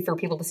make it easy for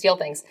people to steal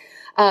things.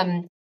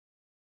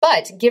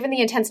 But given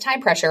the intense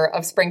time pressure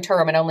of spring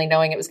term and only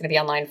knowing it was going to be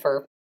online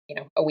for,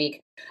 a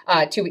week,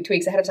 2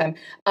 weeks ahead of time,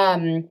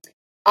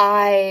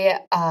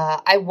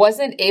 I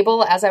wasn't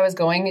able, as I was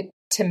going,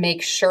 to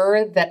make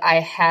sure that I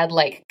had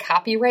like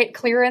copyright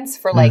clearance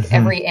for like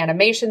every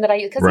animation that I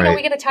use. Because,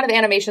 we get a ton of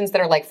animations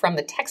that are like from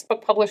the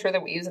textbook publisher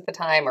that we use at the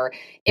time, or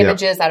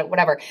images,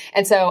 whatever.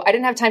 And so I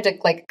didn't have time to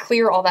like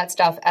clear all that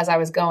stuff as I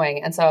was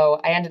going. And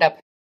so I ended up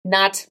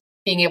not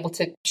being able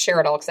to share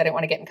it all because I didn't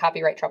want to get in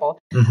copyright trouble.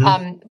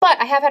 But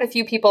I have had a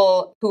few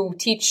people who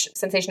teach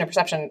Sensation and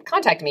Perception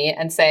contact me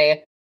and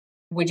say,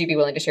 would you be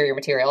willing to share your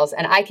materials?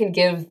 And I can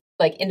give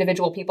like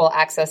individual people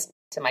access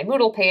to my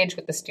Moodle page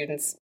with the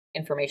students'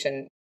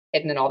 information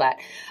hidden and all that.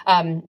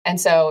 And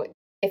so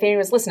if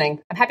anyone's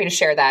listening, I'm happy to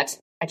share that.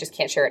 I just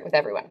can't share it with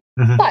everyone.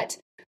 Mm-hmm. But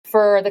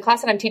for the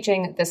class that I'm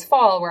teaching this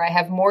fall, where I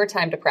have more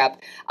time to prep,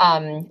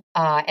 and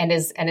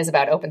is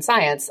about open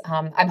science,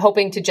 I'm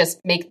hoping to just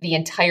make the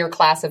entire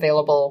class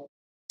available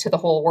to the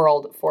whole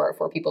world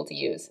for people to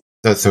use.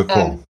 That's so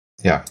cool.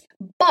 Yeah.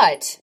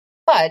 But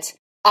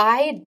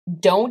I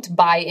don't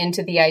buy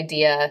into the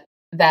idea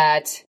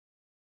that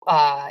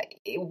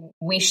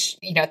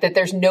that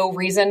there's no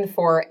reason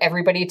for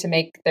everybody to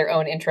make their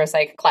own intro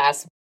psych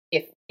class.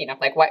 If,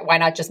 why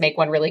not just make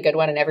one really good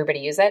one and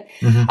everybody use it?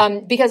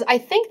 Mm-hmm. Because I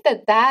think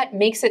that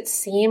makes it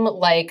seem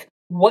like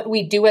what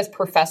we do as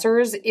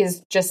professors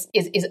is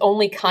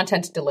only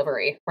content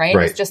delivery, right?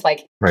 It's just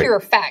like, here are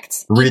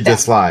facts. Read the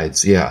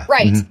slides. Yeah.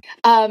 Right.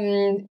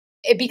 Mm-hmm.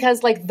 Because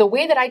the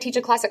way that I teach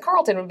a class at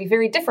Carleton would be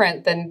very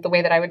different than the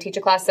way that I would teach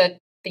a class at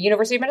the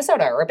University of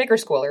Minnesota, or a bigger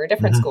school, or a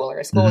different school, or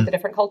a school with a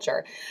different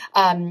culture.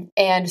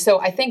 And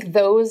so I think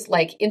those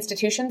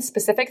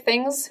institution-specific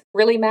things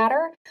really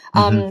matter.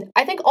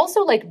 I think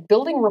also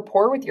building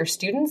rapport with your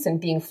students and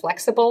being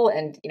flexible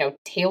and,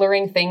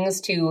 tailoring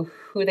things to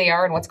who they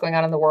are and what's going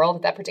on in the world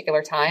at that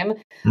particular time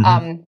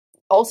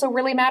also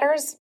really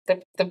matters.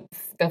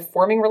 The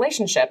forming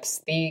relationships,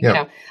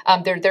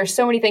 there's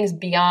so many things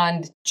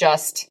beyond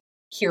just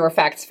here are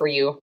facts for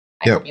you.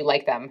 I hope you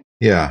like them.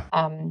 Yeah.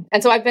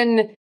 And so I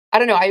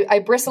don't know, I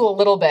bristle a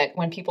little bit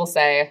when people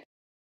say,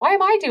 why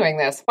am I doing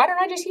this? Why don't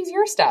I just use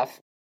your stuff?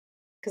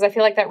 Because I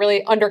feel like that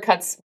really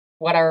undercuts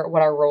what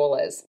our role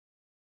is.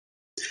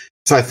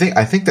 So I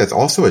think that's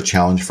also a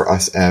challenge for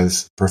us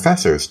as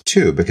professors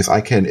too, because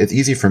it's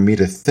easy for me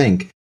to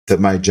think that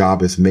my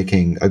job is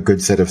making a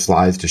good set of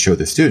slides to show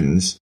the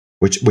students,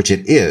 which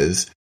it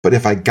is. But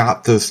if I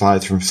got those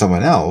slides from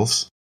someone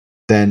else,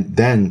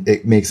 then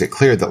it makes it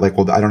clear that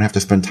I don't have to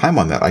spend time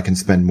on that. I can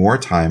spend more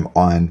time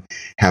on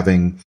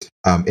having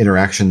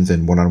interactions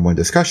and one-on-one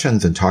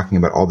discussions and talking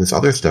about all this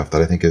other stuff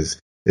that I think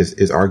is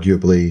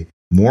arguably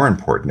more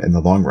important in the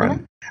long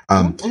run.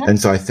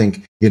 And so I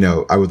think,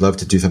 I would love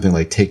to do something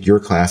like take your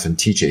class and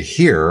teach it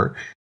here.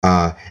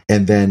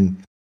 And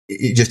then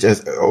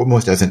just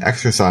almost as an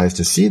exercise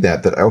to see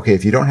that, okay,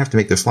 if you don't have to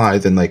make the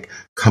slides and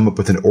come up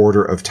with an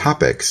order of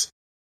topics,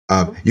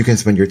 you can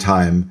spend your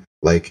time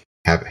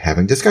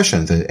having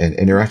discussions and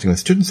interacting with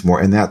students more.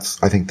 And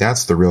I think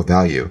that's the real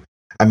value.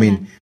 I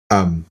mean,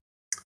 and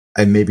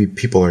maybe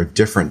people are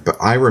different, but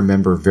I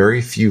remember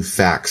very few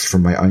facts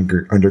from my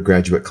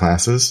undergraduate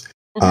classes.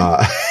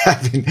 But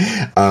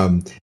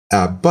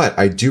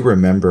I do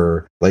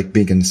remember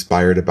being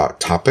inspired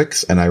about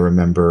topics. And I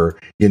remember,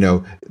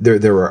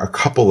 there were a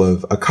couple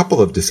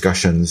of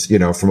discussions,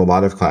 from a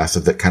lot of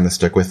classes that kind of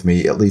stuck with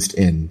me, at least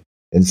in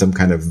some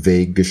kind of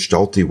vague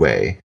gestalty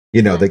way.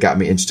 That got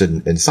me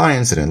interested in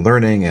science and in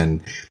learning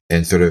and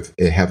sort of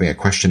having a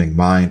questioning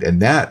mind.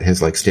 And that has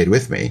stayed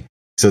with me.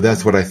 So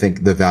that's what I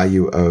think the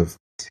value of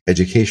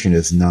education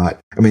is not.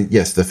 I mean,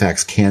 yes, the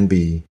facts can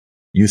be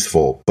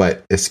useful,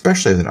 but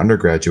especially as an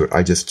undergraduate,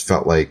 I just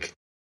felt like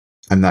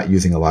I'm not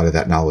using a lot of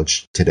that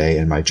knowledge today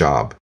in my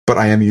job, but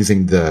I am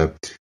using the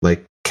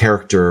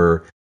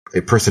character,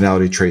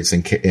 personality traits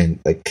and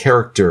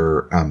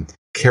character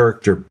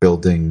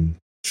building,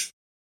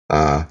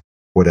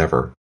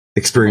 whatever.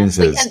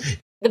 Experiences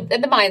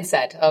and the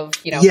mindset of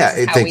how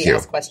we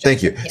ask questions.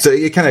 Thank you. So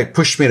it kind of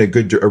pushed me in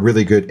a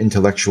really good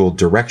intellectual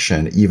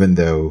direction, even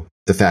though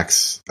the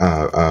facts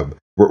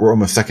were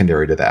almost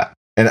secondary to that.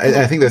 And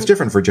I think that's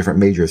different for different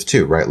majors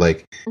too, right?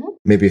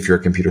 Maybe if you're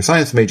a computer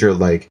science major,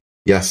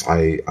 yes,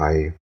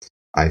 I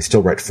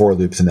still write for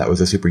loops, and that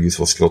was a super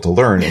useful skill to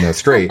learn, and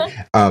that's great.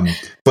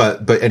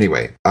 But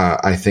anyway,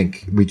 I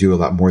think we do a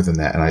lot more than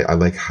that, and I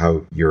like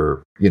how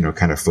you're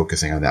kind of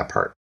focusing on that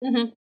part.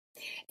 Mm-hmm.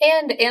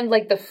 And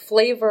the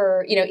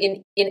flavor,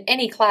 in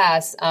any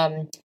class,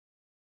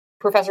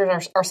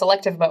 professors are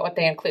selective about what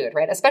they include,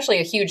 right? Especially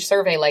a huge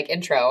survey like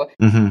intro.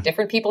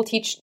 Different people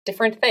teach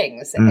different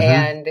things,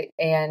 and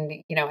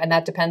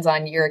that depends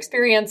on your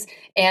experience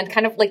and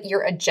kind of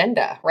your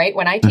agenda, right?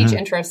 When I teach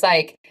intro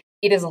psych,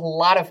 it is a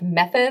lot of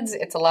methods.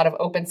 It's a lot of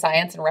open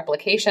science and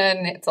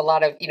replication. It's a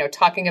lot of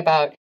talking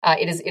about.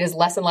 It is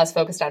less and less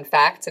focused on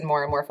facts and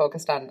more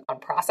focused on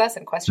process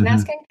and question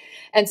asking.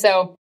 And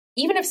so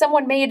even if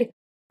someone made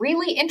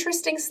really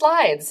interesting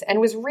slides and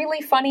was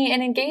really funny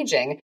and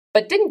engaging,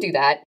 but didn't do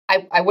that,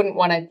 I wouldn't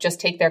want to just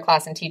take their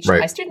class and teach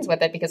my students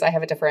with it, because I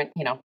have a different,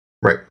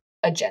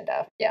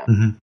 agenda. Yeah.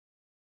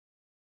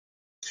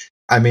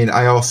 I mean,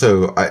 I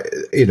also,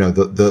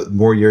 the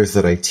more years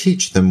that I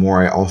teach, the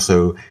more I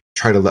also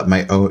try to let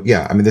my own,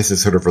 this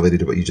is sort of related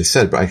to what you just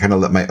said, but I kind of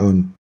let my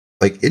own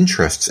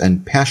interests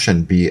and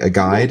passion be a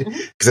guide,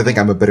 because I think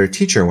I'm a better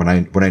teacher when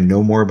I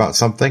know more about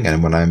something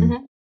and when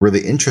I'm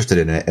really interested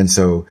in it. And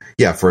so,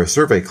 for a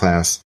survey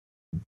class,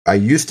 I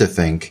used to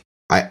think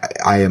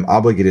I am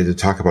obligated to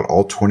talk about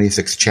all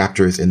 26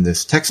 chapters in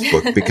this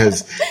textbook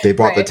because they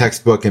bought the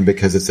textbook and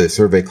because it's a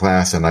survey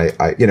class. And I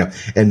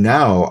and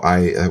now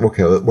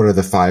what are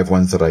the 5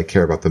 ones that I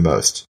care about the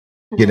most,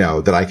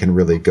 that I can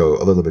really go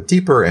a little bit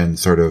deeper and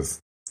sort of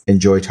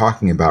enjoy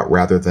talking about,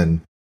 rather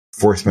than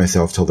force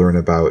myself to learn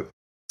about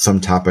some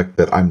topic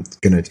that I'm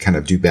going to kind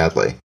of do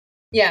badly.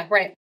 Yeah,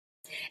 right.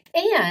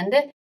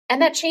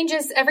 And that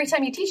changes every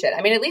time you teach it.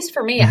 I mean, at least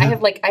for me,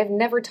 I've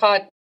never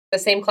taught the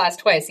same class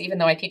twice, even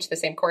though I teach the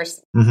same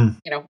course,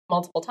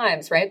 multiple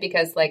times, right?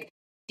 Because I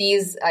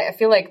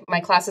feel like my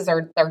classes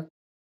are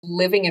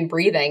living and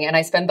breathing, and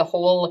I spend the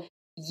whole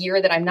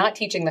year that I'm not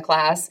teaching the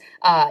class,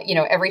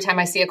 every time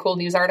I see a cool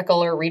news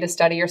article or read a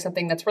study or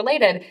something that's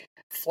related,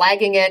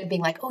 flagging it and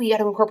being like, oh, you got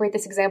to incorporate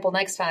this example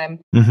next time.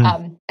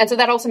 And so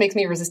that also makes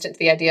me resistant to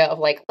the idea of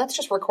let's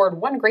just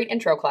record one great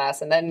intro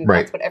class and then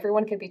that's what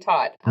everyone can be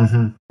taught.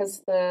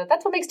 Because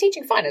that's what makes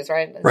teaching fun is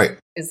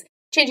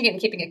changing it and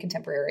keeping it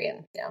contemporary.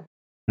 And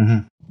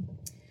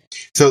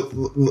So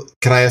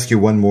can I ask you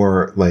one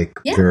more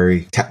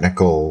very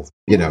technical,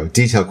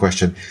 detailed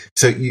question?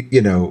 So,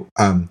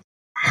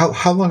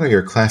 how long are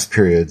your class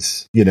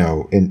periods,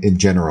 in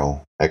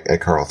general at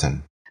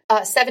Carleton?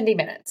 70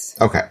 minutes.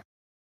 Okay.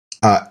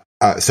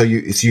 So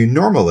you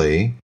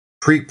normally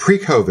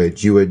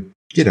pre-COVID, you would,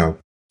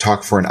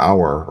 talk for an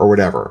hour or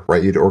whatever,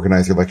 right? You'd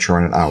organize your lecture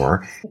on an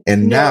hour.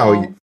 And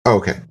now,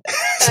 okay.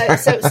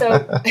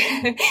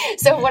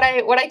 So what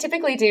I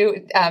typically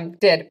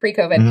did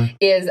pre-COVID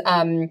is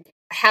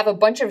have a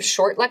bunch of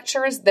short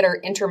lectures that are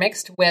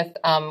intermixed with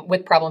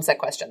problem set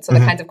questions. So the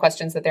kinds of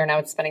questions that they're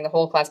now spending the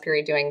whole class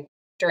period doing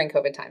during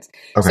COVID times.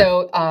 Okay.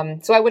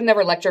 So I would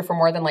never lecture for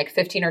more than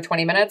 15 or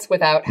 20 minutes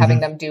without having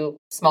them do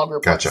small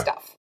group work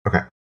stuff. Okay.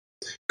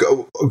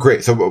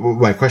 Great. So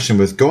my question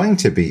was going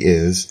to be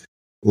is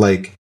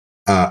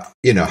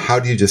how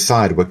do you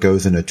decide what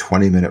goes in a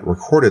 20-minute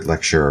recorded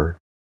lecture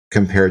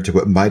compared to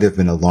what might have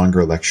been a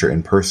longer lecture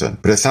in person?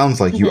 But it sounds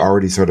like you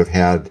already sort of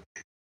had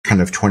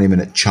kind of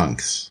 20-minute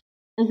chunks.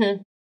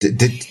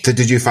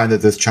 Did you find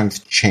that those chunks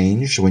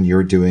changed when you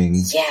were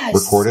doing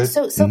recorded?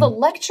 So the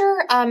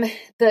lecture,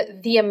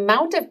 the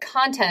amount of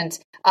content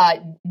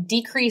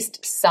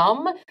decreased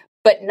some,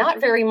 but not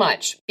very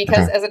much,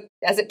 because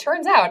as it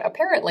turns out,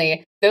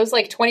 apparently those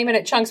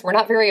 20-minute chunks were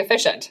not very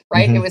efficient,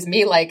 right? It was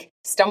me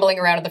stumbling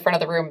around in the front of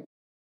the room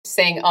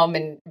saying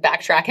and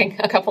backtracking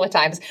a couple of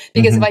times,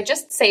 because if I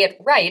just say it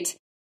right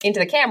into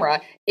the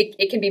camera,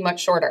 it can be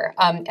much shorter.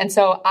 And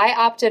so I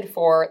opted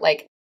for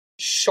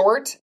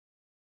short,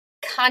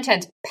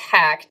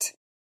 content-packed,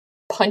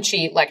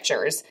 punchy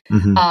lectures,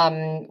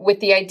 with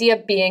the idea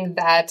being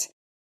that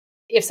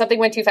if something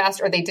went too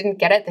fast or they didn't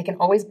get it, they can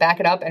always back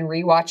it up and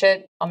rewatch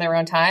it on their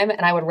own time.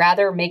 And I would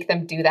rather make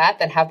them do that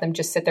than have them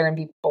just sit there and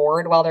be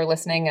bored while they're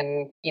listening.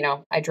 And,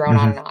 I drone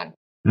on and on.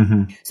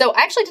 So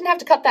I actually didn't have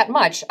to cut that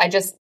much. I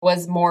just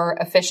was more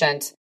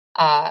efficient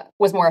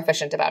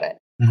about it.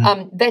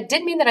 That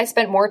did mean that I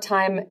spent more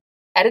time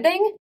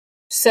editing.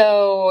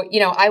 So,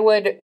 I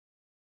would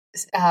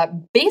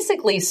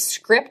basically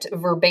script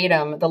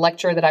verbatim the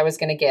lecture that I was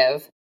going to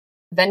give,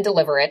 then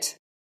deliver it,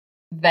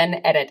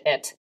 then edit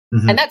it.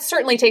 And that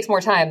certainly takes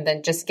more time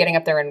than just getting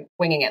up there and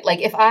winging it.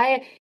 If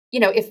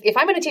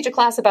I'm going to teach a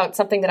class about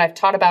something that I've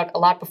taught about a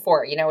lot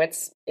before,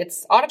 it's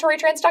auditory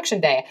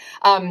transduction day.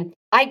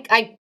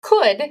 I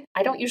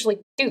don't usually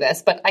do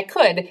this, but I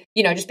could,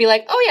 just be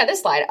like, oh yeah,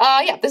 this slide.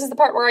 This is the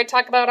part where I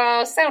talk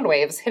about sound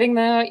waves hitting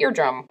the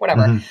eardrum,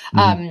 whatever.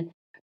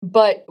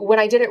 But when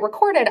I did it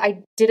recorded,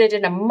 I did it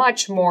in a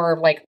much more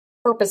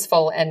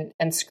purposeful and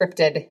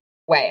scripted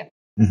way.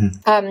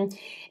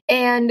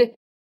 And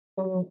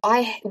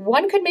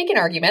one could make an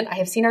argument. I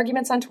have seen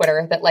arguments on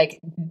Twitter that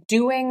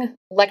doing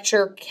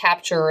lecture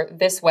capture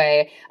this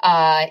way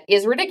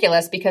is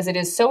ridiculous because it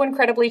is so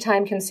incredibly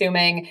time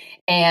consuming,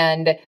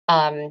 and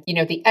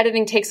the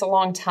editing takes a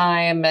long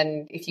time.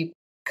 And if you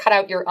cut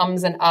out your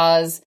ums and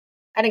ahs,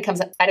 I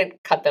didn't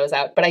cut those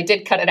out, but I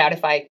did cut it out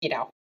if I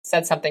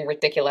said something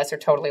ridiculous or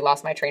totally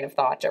lost my train of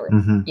thought, or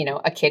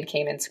a kid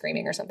came in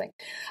screaming or something.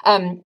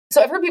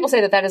 So I've heard people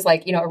say that is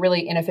a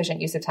really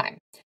inefficient use of time,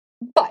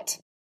 but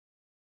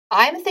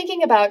I'm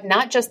thinking about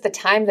not just the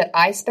time that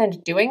I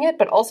spend doing it,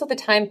 but also the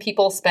time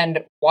people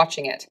spend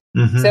watching it.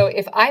 So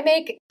if I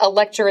make a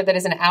lecture that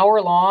is an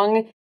hour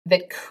long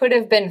that could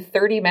have been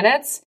 30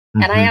 minutes,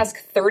 and I ask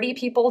 30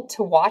 people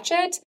to watch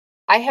it,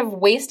 I have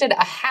wasted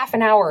a half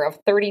an hour of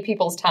 30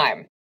 people's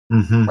time,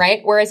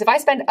 right? Whereas if I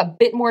spend a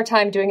bit more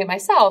time doing it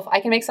myself, I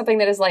can make something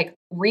that is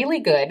really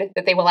good,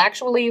 that they will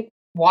actually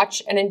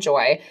watch and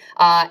enjoy,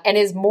 and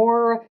is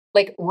more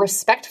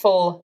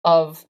respectful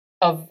of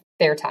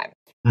their time.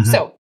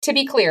 So to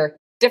be clear,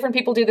 different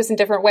people do this in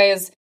different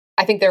ways.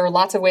 I think there are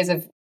lots of ways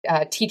of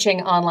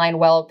teaching online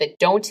well that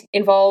don't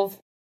involve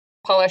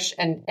polish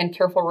and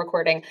careful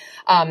recording.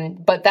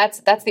 But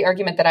that's the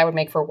argument that I would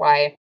make for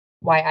why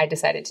I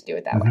decided to do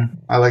it that way.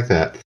 I like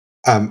that.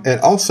 And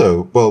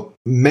also,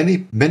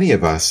 many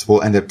of us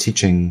will end up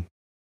teaching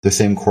the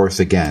same course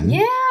again.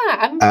 Yeah,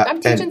 I'm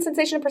teaching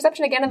Sensation and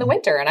Perception again in the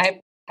winter, and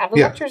I have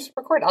the lectures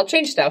recorded. I'll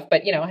change stuff,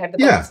 but I have the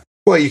books. Yeah.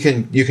 Well, you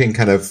can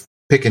kind of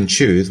pick and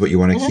choose what you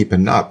want to keep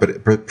and not.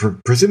 But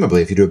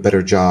presumably, if you do a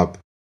better job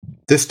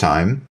this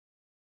time,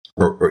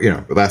 or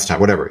last time,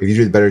 whatever, if you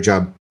do a better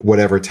job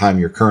whatever time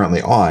you're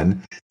currently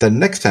on, then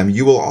next time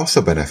you will also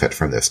benefit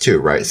from this too,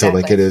 right?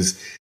 Exactly. So it is,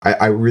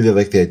 I really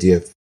like the idea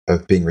of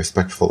of being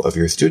respectful of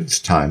your students'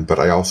 time, but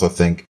I also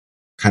think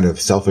kind of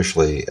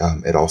selfishly,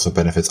 it also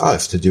benefits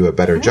us to do a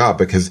better job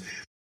because,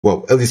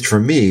 well, at least for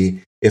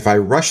me, if I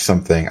rush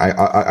something,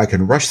 I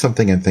can rush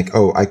something and think,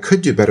 oh, I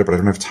could do better, but I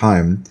don't have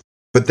time.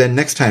 But then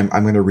next time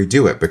I'm going to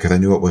redo it because I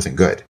knew it wasn't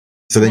good.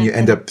 So then you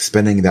end up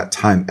spending that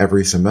time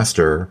every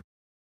semester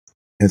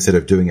instead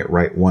of doing it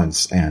right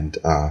once and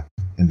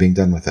being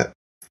done with it.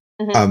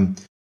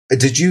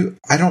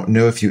 I don't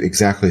know if you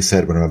exactly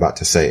said what I'm about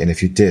to say. And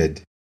if you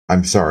did,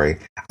 I'm sorry.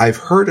 I've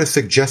heard a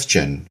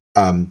suggestion,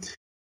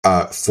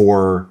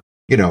 for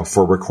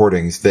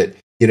recordings that,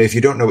 if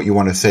you don't know what you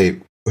want to say,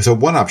 so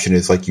one option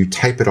is like you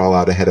type it all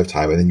out ahead of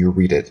time and then you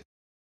read it.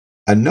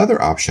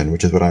 Another option,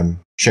 which is what I'm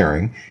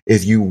sharing,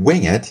 is you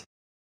wing it,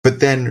 but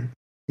then,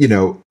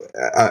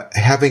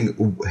 having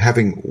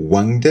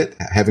winged it,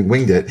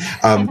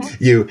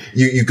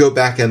 you go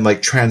back and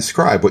like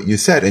transcribe what you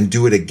said and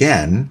do it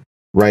again,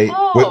 right?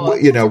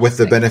 With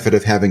the benefit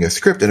of having a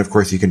script. And of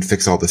course you can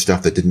fix all the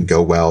stuff that didn't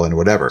go well and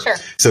whatever. Sure.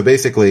 So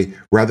basically,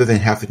 rather than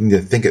having to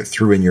think it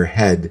through in your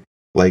head,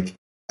 like,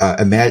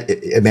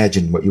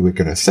 imagine what you were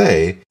going to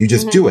say, you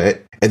just do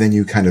it and then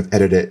you kind of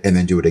edit it and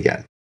then do it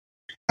again.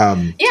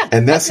 And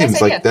that seems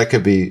like that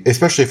could be,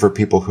 especially for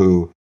people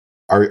who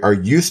are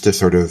used to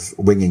sort of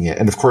winging it.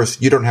 And of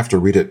course, you don't have to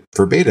read it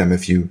verbatim.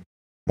 If you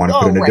want to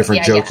put in a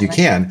different joke, you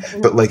can.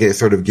 But like it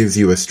sort of gives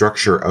you a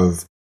structure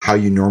of how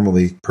you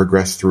normally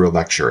progress through a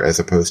lecture, as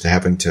opposed to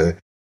having to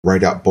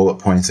write out bullet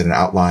points in an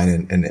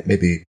outline and it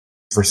maybe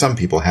for some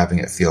people having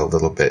it feel a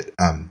little bit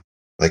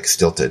like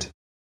stilted.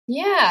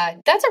 Yeah,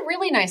 that's a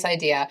really nice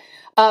idea.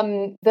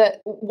 The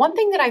one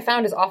thing that I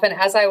found is often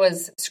as I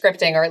was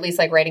scripting, or at least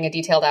like writing a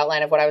detailed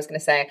outline of what I was going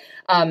to say,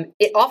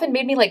 it often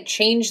made me like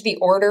change the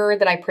order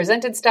that I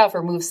presented stuff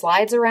or move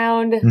slides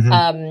around.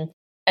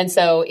 And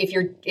so if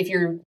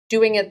you're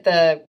doing it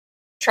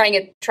trying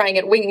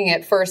it, winging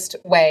it first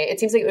way, it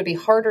seems like it would be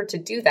harder to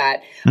do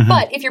that.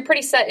 But if you're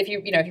pretty set, if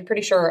you're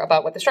pretty sure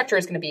about what the structure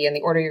is going to be and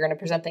the order you're going to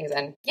present things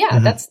in,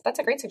 that's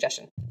a great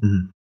suggestion.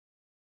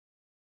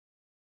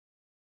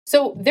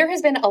 So there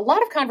has been a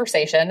lot of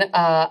conversation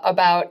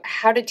about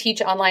how to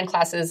teach online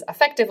classes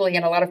effectively,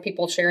 and a lot of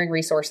people sharing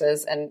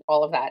resources and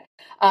all of that.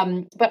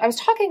 But I was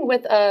talking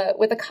with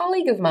a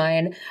colleague of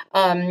mine,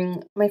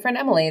 my friend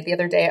Emily, the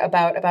other day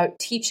about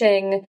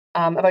teaching.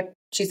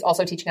 She's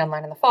also teaching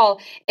online in the fall,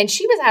 and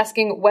she was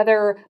asking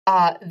whether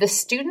the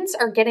students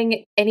are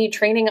getting any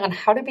training on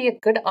how to be a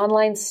good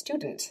online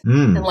student,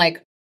 and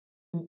like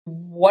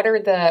what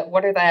are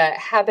the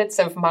habits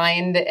of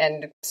mind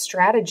and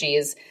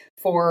strategies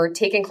for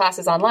taking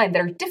classes online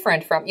that are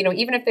different from,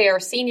 even if they are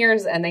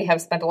seniors and they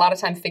have spent a lot of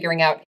time figuring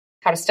out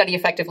how to study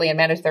effectively and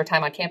manage their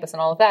time on campus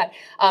and all of that,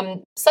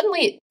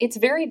 suddenly it's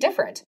very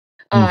different.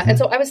 And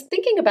so I was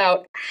thinking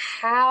about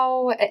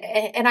how,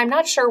 and I'm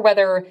not sure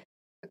whether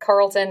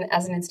Carleton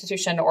as an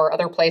institution or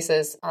other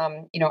places,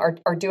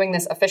 are doing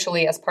this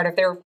officially as part of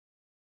their,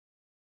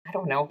 I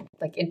don't know,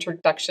 like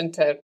introduction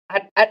to,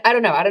 I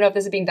don't know. I don't know if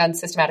this is being done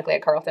systematically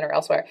at Carleton or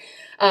elsewhere.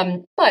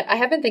 But I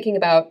have been thinking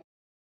about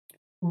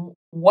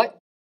what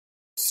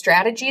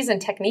strategies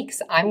and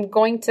techniques I'm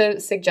going to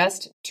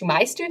suggest to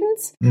my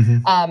students.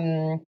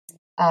 And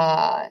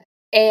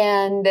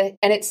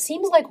it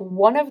seems like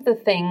one of the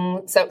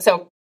things,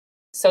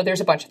 so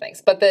there's a bunch of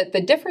things, but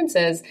the difference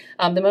is,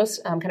 the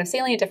most kind of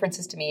salient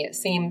differences to me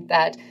seem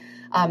that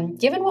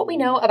given what we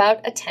know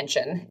about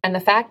attention and the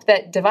fact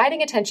that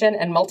dividing attention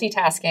and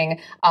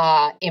multitasking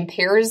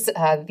impairs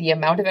the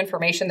amount of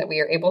information that we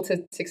are able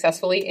to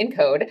successfully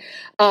encode,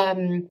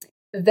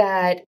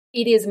 that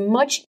it is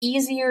much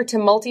easier to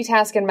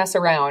multitask and mess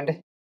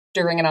around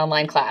during an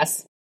online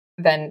class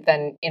than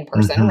in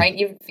person, right?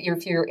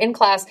 If you're in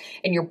class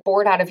and you're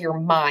bored out of your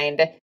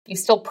mind, you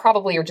still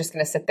probably are just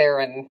going to sit there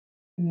and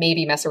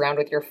maybe mess around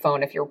with your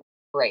phone if you're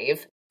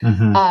brave.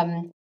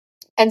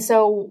 And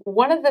so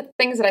one of the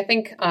things that I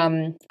think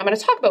I'm going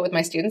to talk about with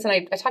my students, and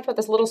I talked about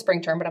this a little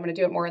spring term, but I'm going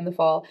to do it more in the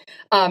fall,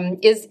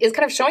 is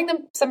kind of showing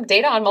them some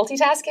data on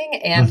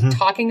multitasking and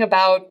talking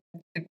about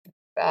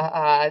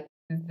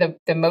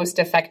the most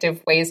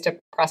effective ways to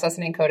process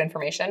and encode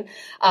information.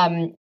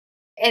 And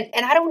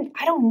I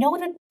don't know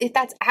that if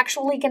that's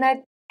actually going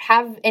to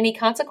have any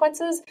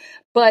consequences,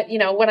 but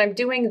when I'm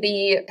doing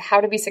the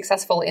how to be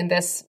successful in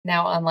this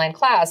now online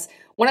class,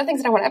 one of the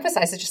things that I want to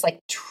emphasize is just like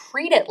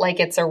treat it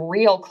like it's a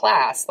real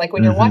class. Like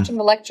when you're watching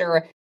the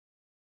lecture,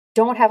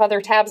 don't have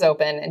other tabs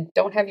open and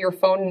don't have your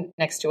phone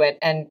next to it,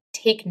 and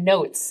take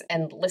notes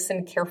and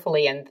listen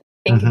carefully and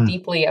think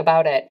deeply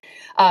about it.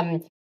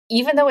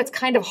 Even though it's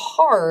kind of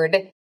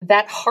hard,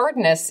 that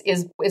hardness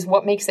is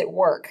what makes it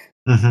work.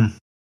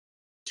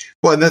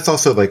 Well, and that's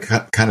also like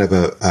kind of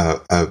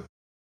a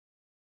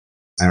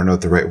I don't know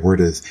what the right word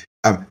is.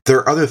 There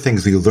are other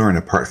things we learn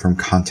apart from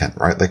content,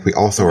 right? Like we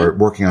also are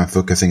working on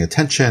focusing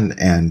attention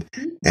and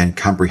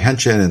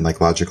comprehension and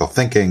like logical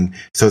thinking.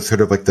 So it's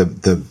sort of like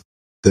the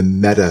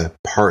meta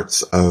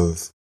parts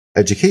of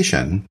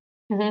education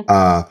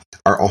are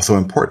also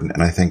important.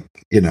 And I think,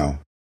 I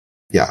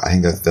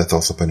think that's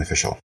also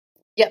beneficial.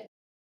 Yep.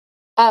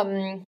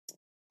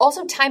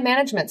 Also time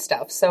management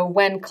stuff. So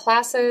when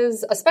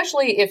classes,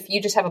 especially if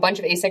you just have a bunch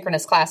of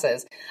asynchronous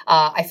classes,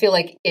 I feel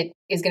like it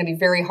is going to be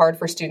very hard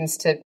for students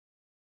to,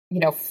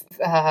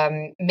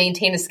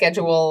 maintain a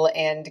schedule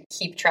and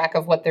keep track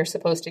of what they're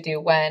supposed to do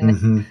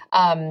when.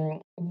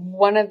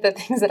 One of the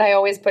things that I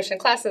always push in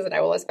classes, and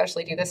I will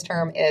especially do this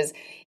term, is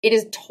it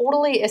is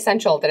totally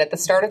essential that at the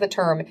start of the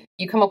term,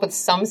 you come up with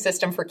some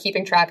system for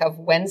keeping track of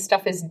when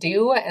stuff is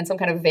due and some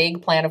kind of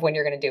vague plan of when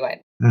you're going to do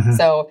it.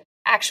 So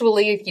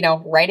actually,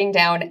 writing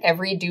down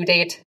every due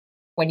date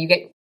when you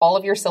get all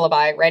of your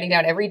syllabi, writing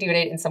down every due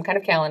date in some kind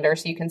of calendar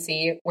so you can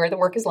see where the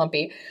work is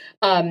lumpy.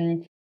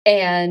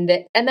 And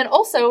then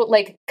also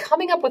like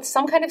coming up with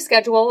some kind of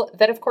schedule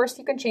that of course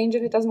you can change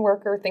if it doesn't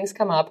work or things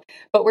come up,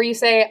 but where you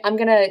say, I'm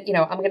going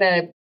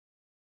to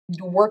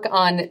work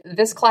on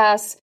this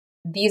class,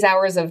 these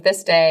hours of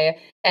this day,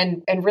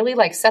 and really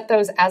like set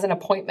those as an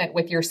appointment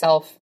with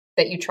yourself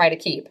that you try to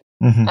keep.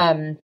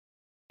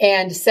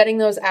 And setting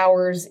those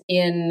hours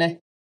in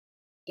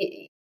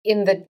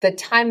the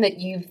time that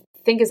you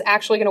think is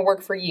actually going to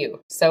work for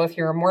you. So if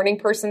you're a morning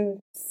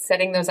person,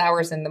 setting those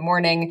hours in the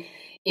morning.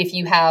 If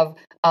you have,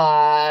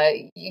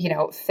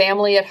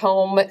 family at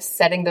home,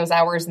 setting those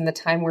hours in the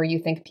time where you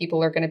think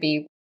people are going to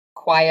be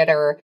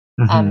quieter.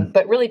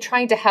 But really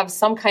trying to have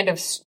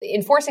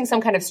enforcing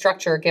some kind of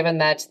structure, given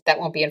that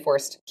won't be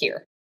enforced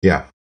here.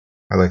 Yeah,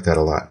 I like that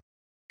a lot.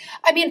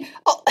 I mean,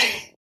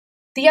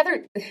 the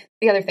other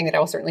thing that I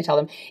will certainly tell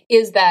them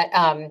is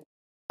that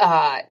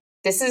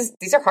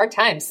these are hard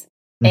times,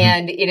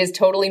 and it is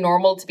totally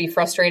normal to be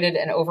frustrated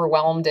and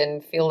overwhelmed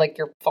and feel like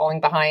you're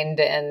falling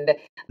behind,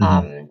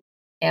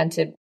 and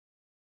to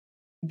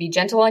be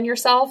gentle on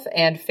yourself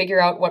and figure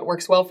out what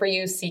works well for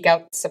you. Seek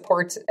out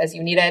support as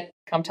you need it.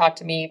 Come talk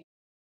to me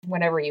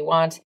whenever you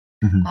want.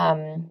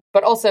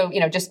 But also,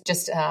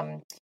 just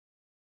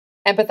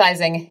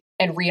empathizing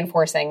and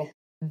reinforcing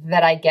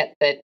that I get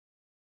that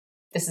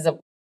this is a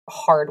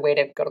hard way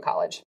to go to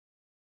college.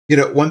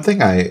 One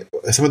thing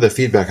some of the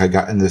feedback I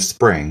got in the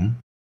spring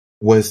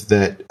was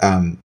that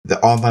the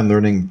online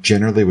learning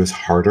generally was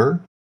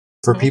harder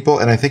for people.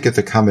 And I think it's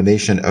a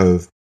combination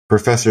of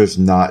professors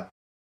not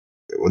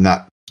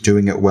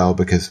doing it well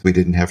because we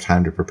didn't have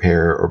time to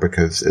prepare or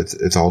because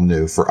it's all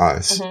new for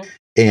us.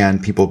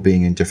 And people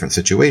being in different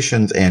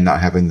situations and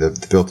not having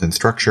the built-in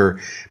structure.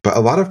 But a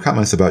lot of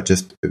comments about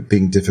just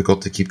being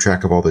difficult to keep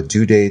track of all the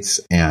due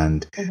dates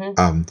and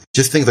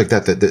just things like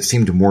that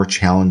seemed more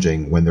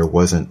challenging when there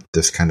wasn't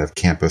this kind of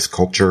campus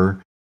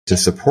culture to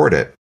support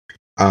it.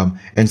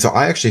 And so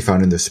I actually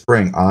found in the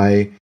spring,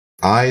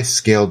 I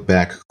scaled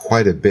back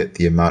quite a bit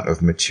the amount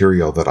of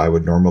material that I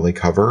would normally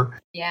cover.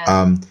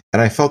 And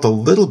I felt a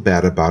little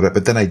bad about it,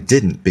 but then I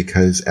didn't,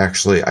 because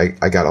actually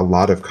I got a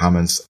lot of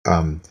comments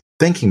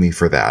thanking me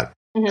for that.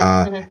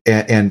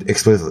 And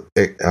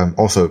explicitly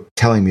also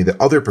telling me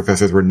that other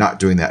professors were not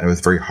doing that, and it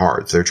was very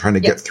hard. So they're trying to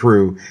get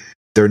through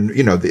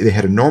they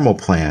had a normal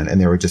plan, and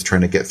they were just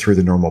trying to get through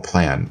the normal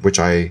plan, which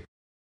I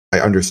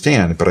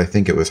understand, but I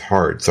think it was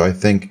hard. So I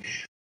think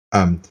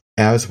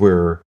as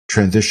we're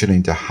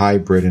transitioning to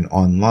hybrid and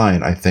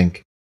online, I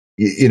think,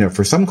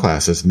 for some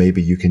classes,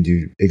 maybe you can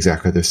do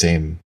exactly the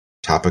same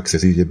topics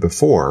as you did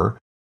before.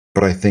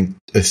 But I think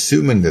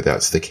assuming that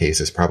that's the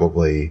case is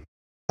probably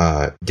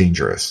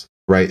dangerous,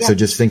 right? So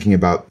just thinking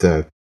about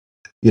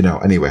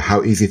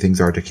how easy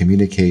things are to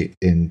communicate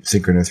in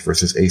synchronous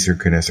versus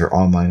asynchronous or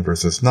online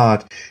versus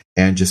not,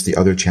 and just the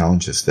other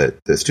challenges that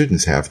the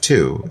students have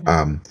too.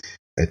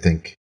 I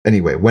think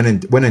anyway, when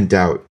in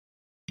doubt,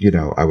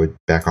 I would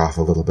back off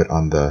a little bit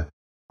on the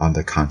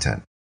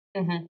content.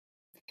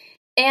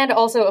 And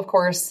also, of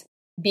course,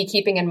 be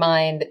keeping in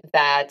mind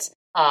that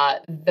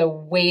the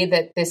way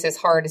that this is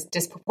hard is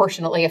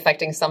disproportionately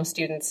affecting some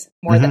students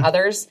more than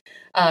others.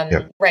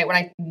 Right.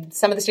 When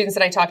some of the students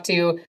that I talked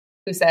to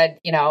who said,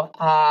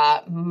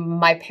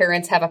 my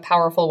parents have a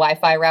powerful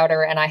Wi-Fi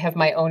router and I have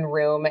my own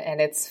room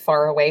and it's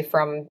far away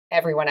from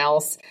everyone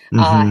else.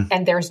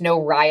 And there's no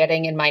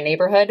rioting in my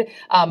neighborhood,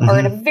 are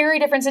in a very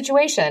different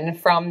situation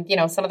from,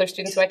 some other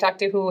students who I talked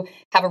to who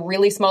have a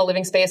really small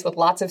living space with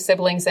lots of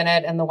siblings in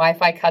it, and the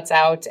Wi-Fi cuts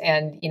out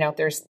and,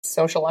 there's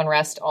social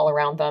unrest all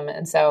around them.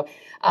 And so,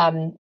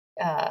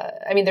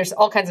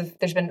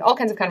 there's been all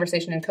kinds of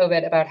conversation in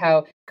COVID about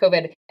how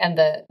COVID and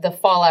the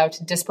fallout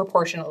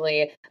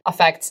disproportionately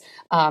affects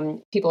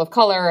people of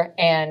color,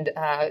 and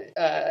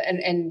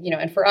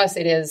for us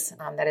it is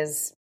that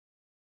is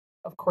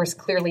of course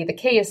clearly the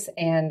case,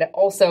 and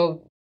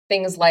also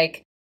things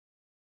like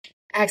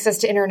access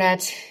to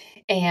internet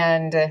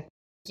and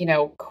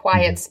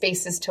quiet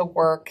spaces to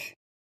work,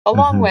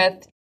 along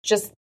with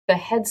just the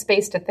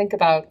headspace to think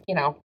about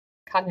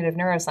cognitive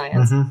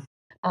neuroscience.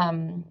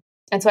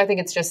 And so I think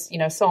it's just,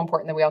 so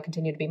important that we all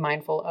continue to be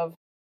mindful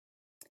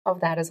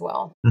of that as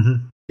well.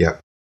 Yeah,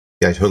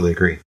 I totally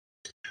agree.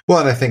 Well,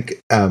 and I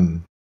think,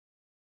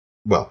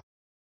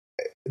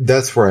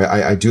 that's where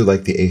I do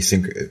like the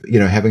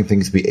having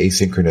things be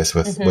asynchronous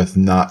with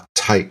not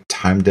tight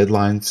time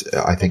deadlines,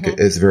 I think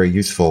is very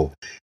useful.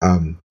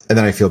 And and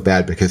then I feel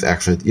bad because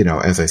actually,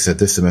 as I said,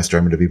 this semester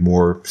I'm going to be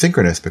more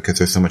synchronous because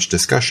there's so much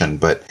discussion.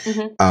 But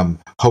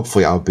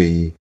hopefully, I'll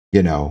be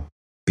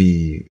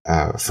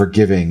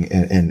forgiving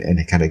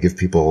and kind of give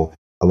people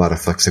a lot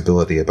of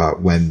flexibility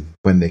about when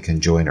they can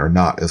join or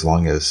not, as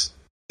long as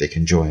they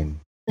can join,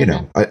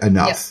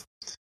 enough.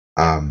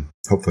 Yep.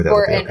 Hopefully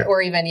that'll be okay.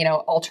 Or even,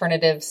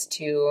 alternatives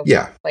to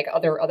like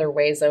other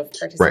ways of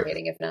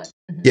participating, if not.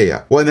 Mm-hmm.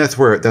 Yeah. Well, and that's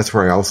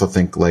where I also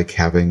think like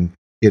having,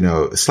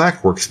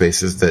 Slack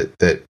workspaces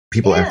that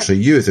people actually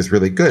use is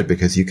really good,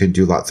 because you can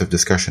do lots of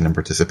discussion and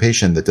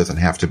participation that doesn't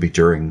have to be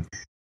during,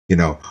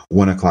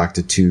 1 o'clock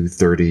to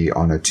 2:30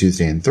 on a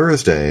Tuesday and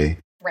Thursday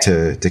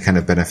to kind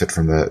of benefit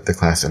from the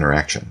class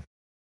interaction.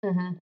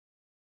 Mm-hmm.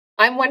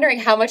 I'm wondering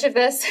how much of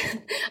this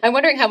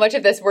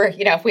we're,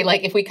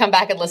 if we come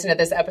back and listen to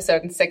this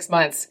episode in 6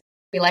 months,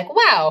 be like,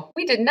 wow,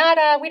 we did not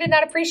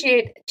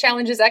appreciate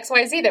challenges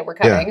XYZ that were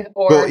coming. Yeah.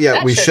 Or well,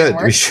 yeah, we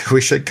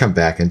should come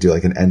back and do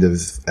like an end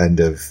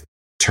of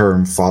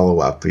term follow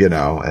up,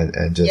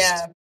 and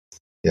just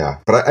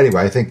But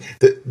anyway, I think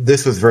that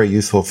this was very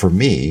useful for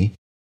me,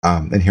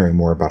 in hearing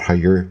more about how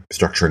you're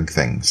structuring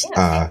things.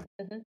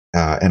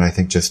 And I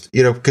think just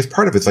because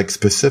part of it's like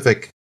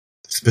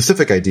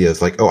specific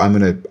ideas, like, I'm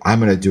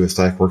gonna do a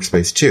Slack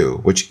workspace too,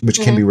 which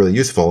can be really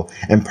useful.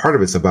 And part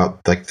of it's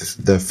about like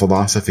the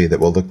philosophy that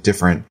will look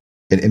different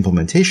in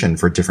implementation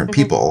for different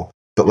people.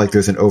 But like,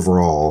 there's an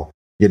overall,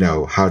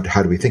 how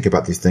do we think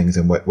about these things,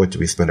 and what do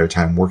we spend our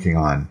time working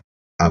on,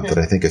 that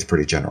I think is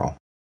pretty general.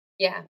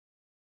 Yeah.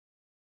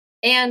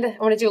 And I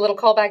want to do a little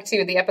callback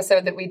to the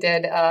episode that we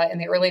did in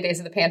the early days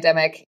of the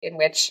pandemic, in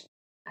which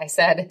I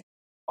said,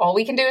 all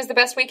we can do is the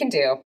best we can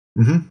do.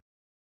 Mm-hmm.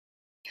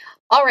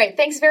 All right.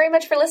 Thanks very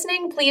much for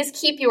listening. Please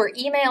keep your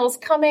emails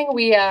coming.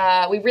 We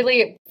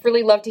really,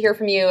 really love to hear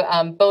from you,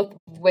 both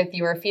with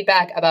your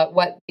feedback about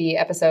what the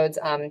episodes,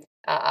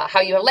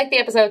 how you like the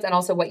episodes, and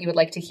also what you would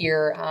like to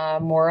hear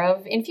more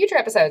of in future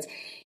episodes.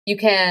 You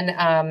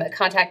can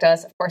contact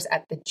us, of course,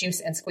 at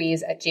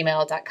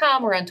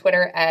thejuiceandsqueeze@gmail.com. We're on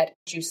Twitter at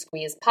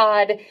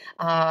juicesqueezepod,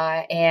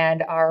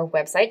 and our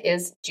website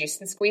is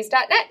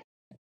juiceandsqueeze.net.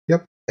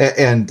 Yep.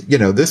 And,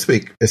 this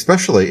week,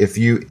 especially if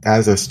you,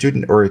 as a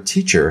student or a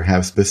teacher,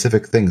 have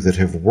specific things that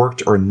have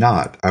worked or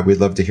not, we'd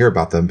love to hear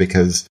about them,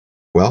 because,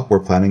 well, we're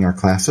planning our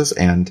classes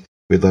and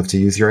we'd love to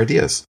use your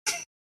ideas.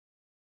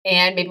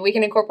 And maybe we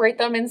can incorporate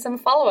them in some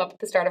follow-up at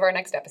the start of our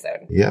next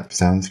episode. Yep.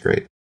 Sounds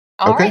great.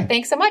 All right.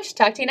 Thanks so much.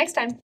 Talk to you next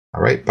time.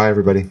 All right. Bye,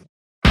 everybody.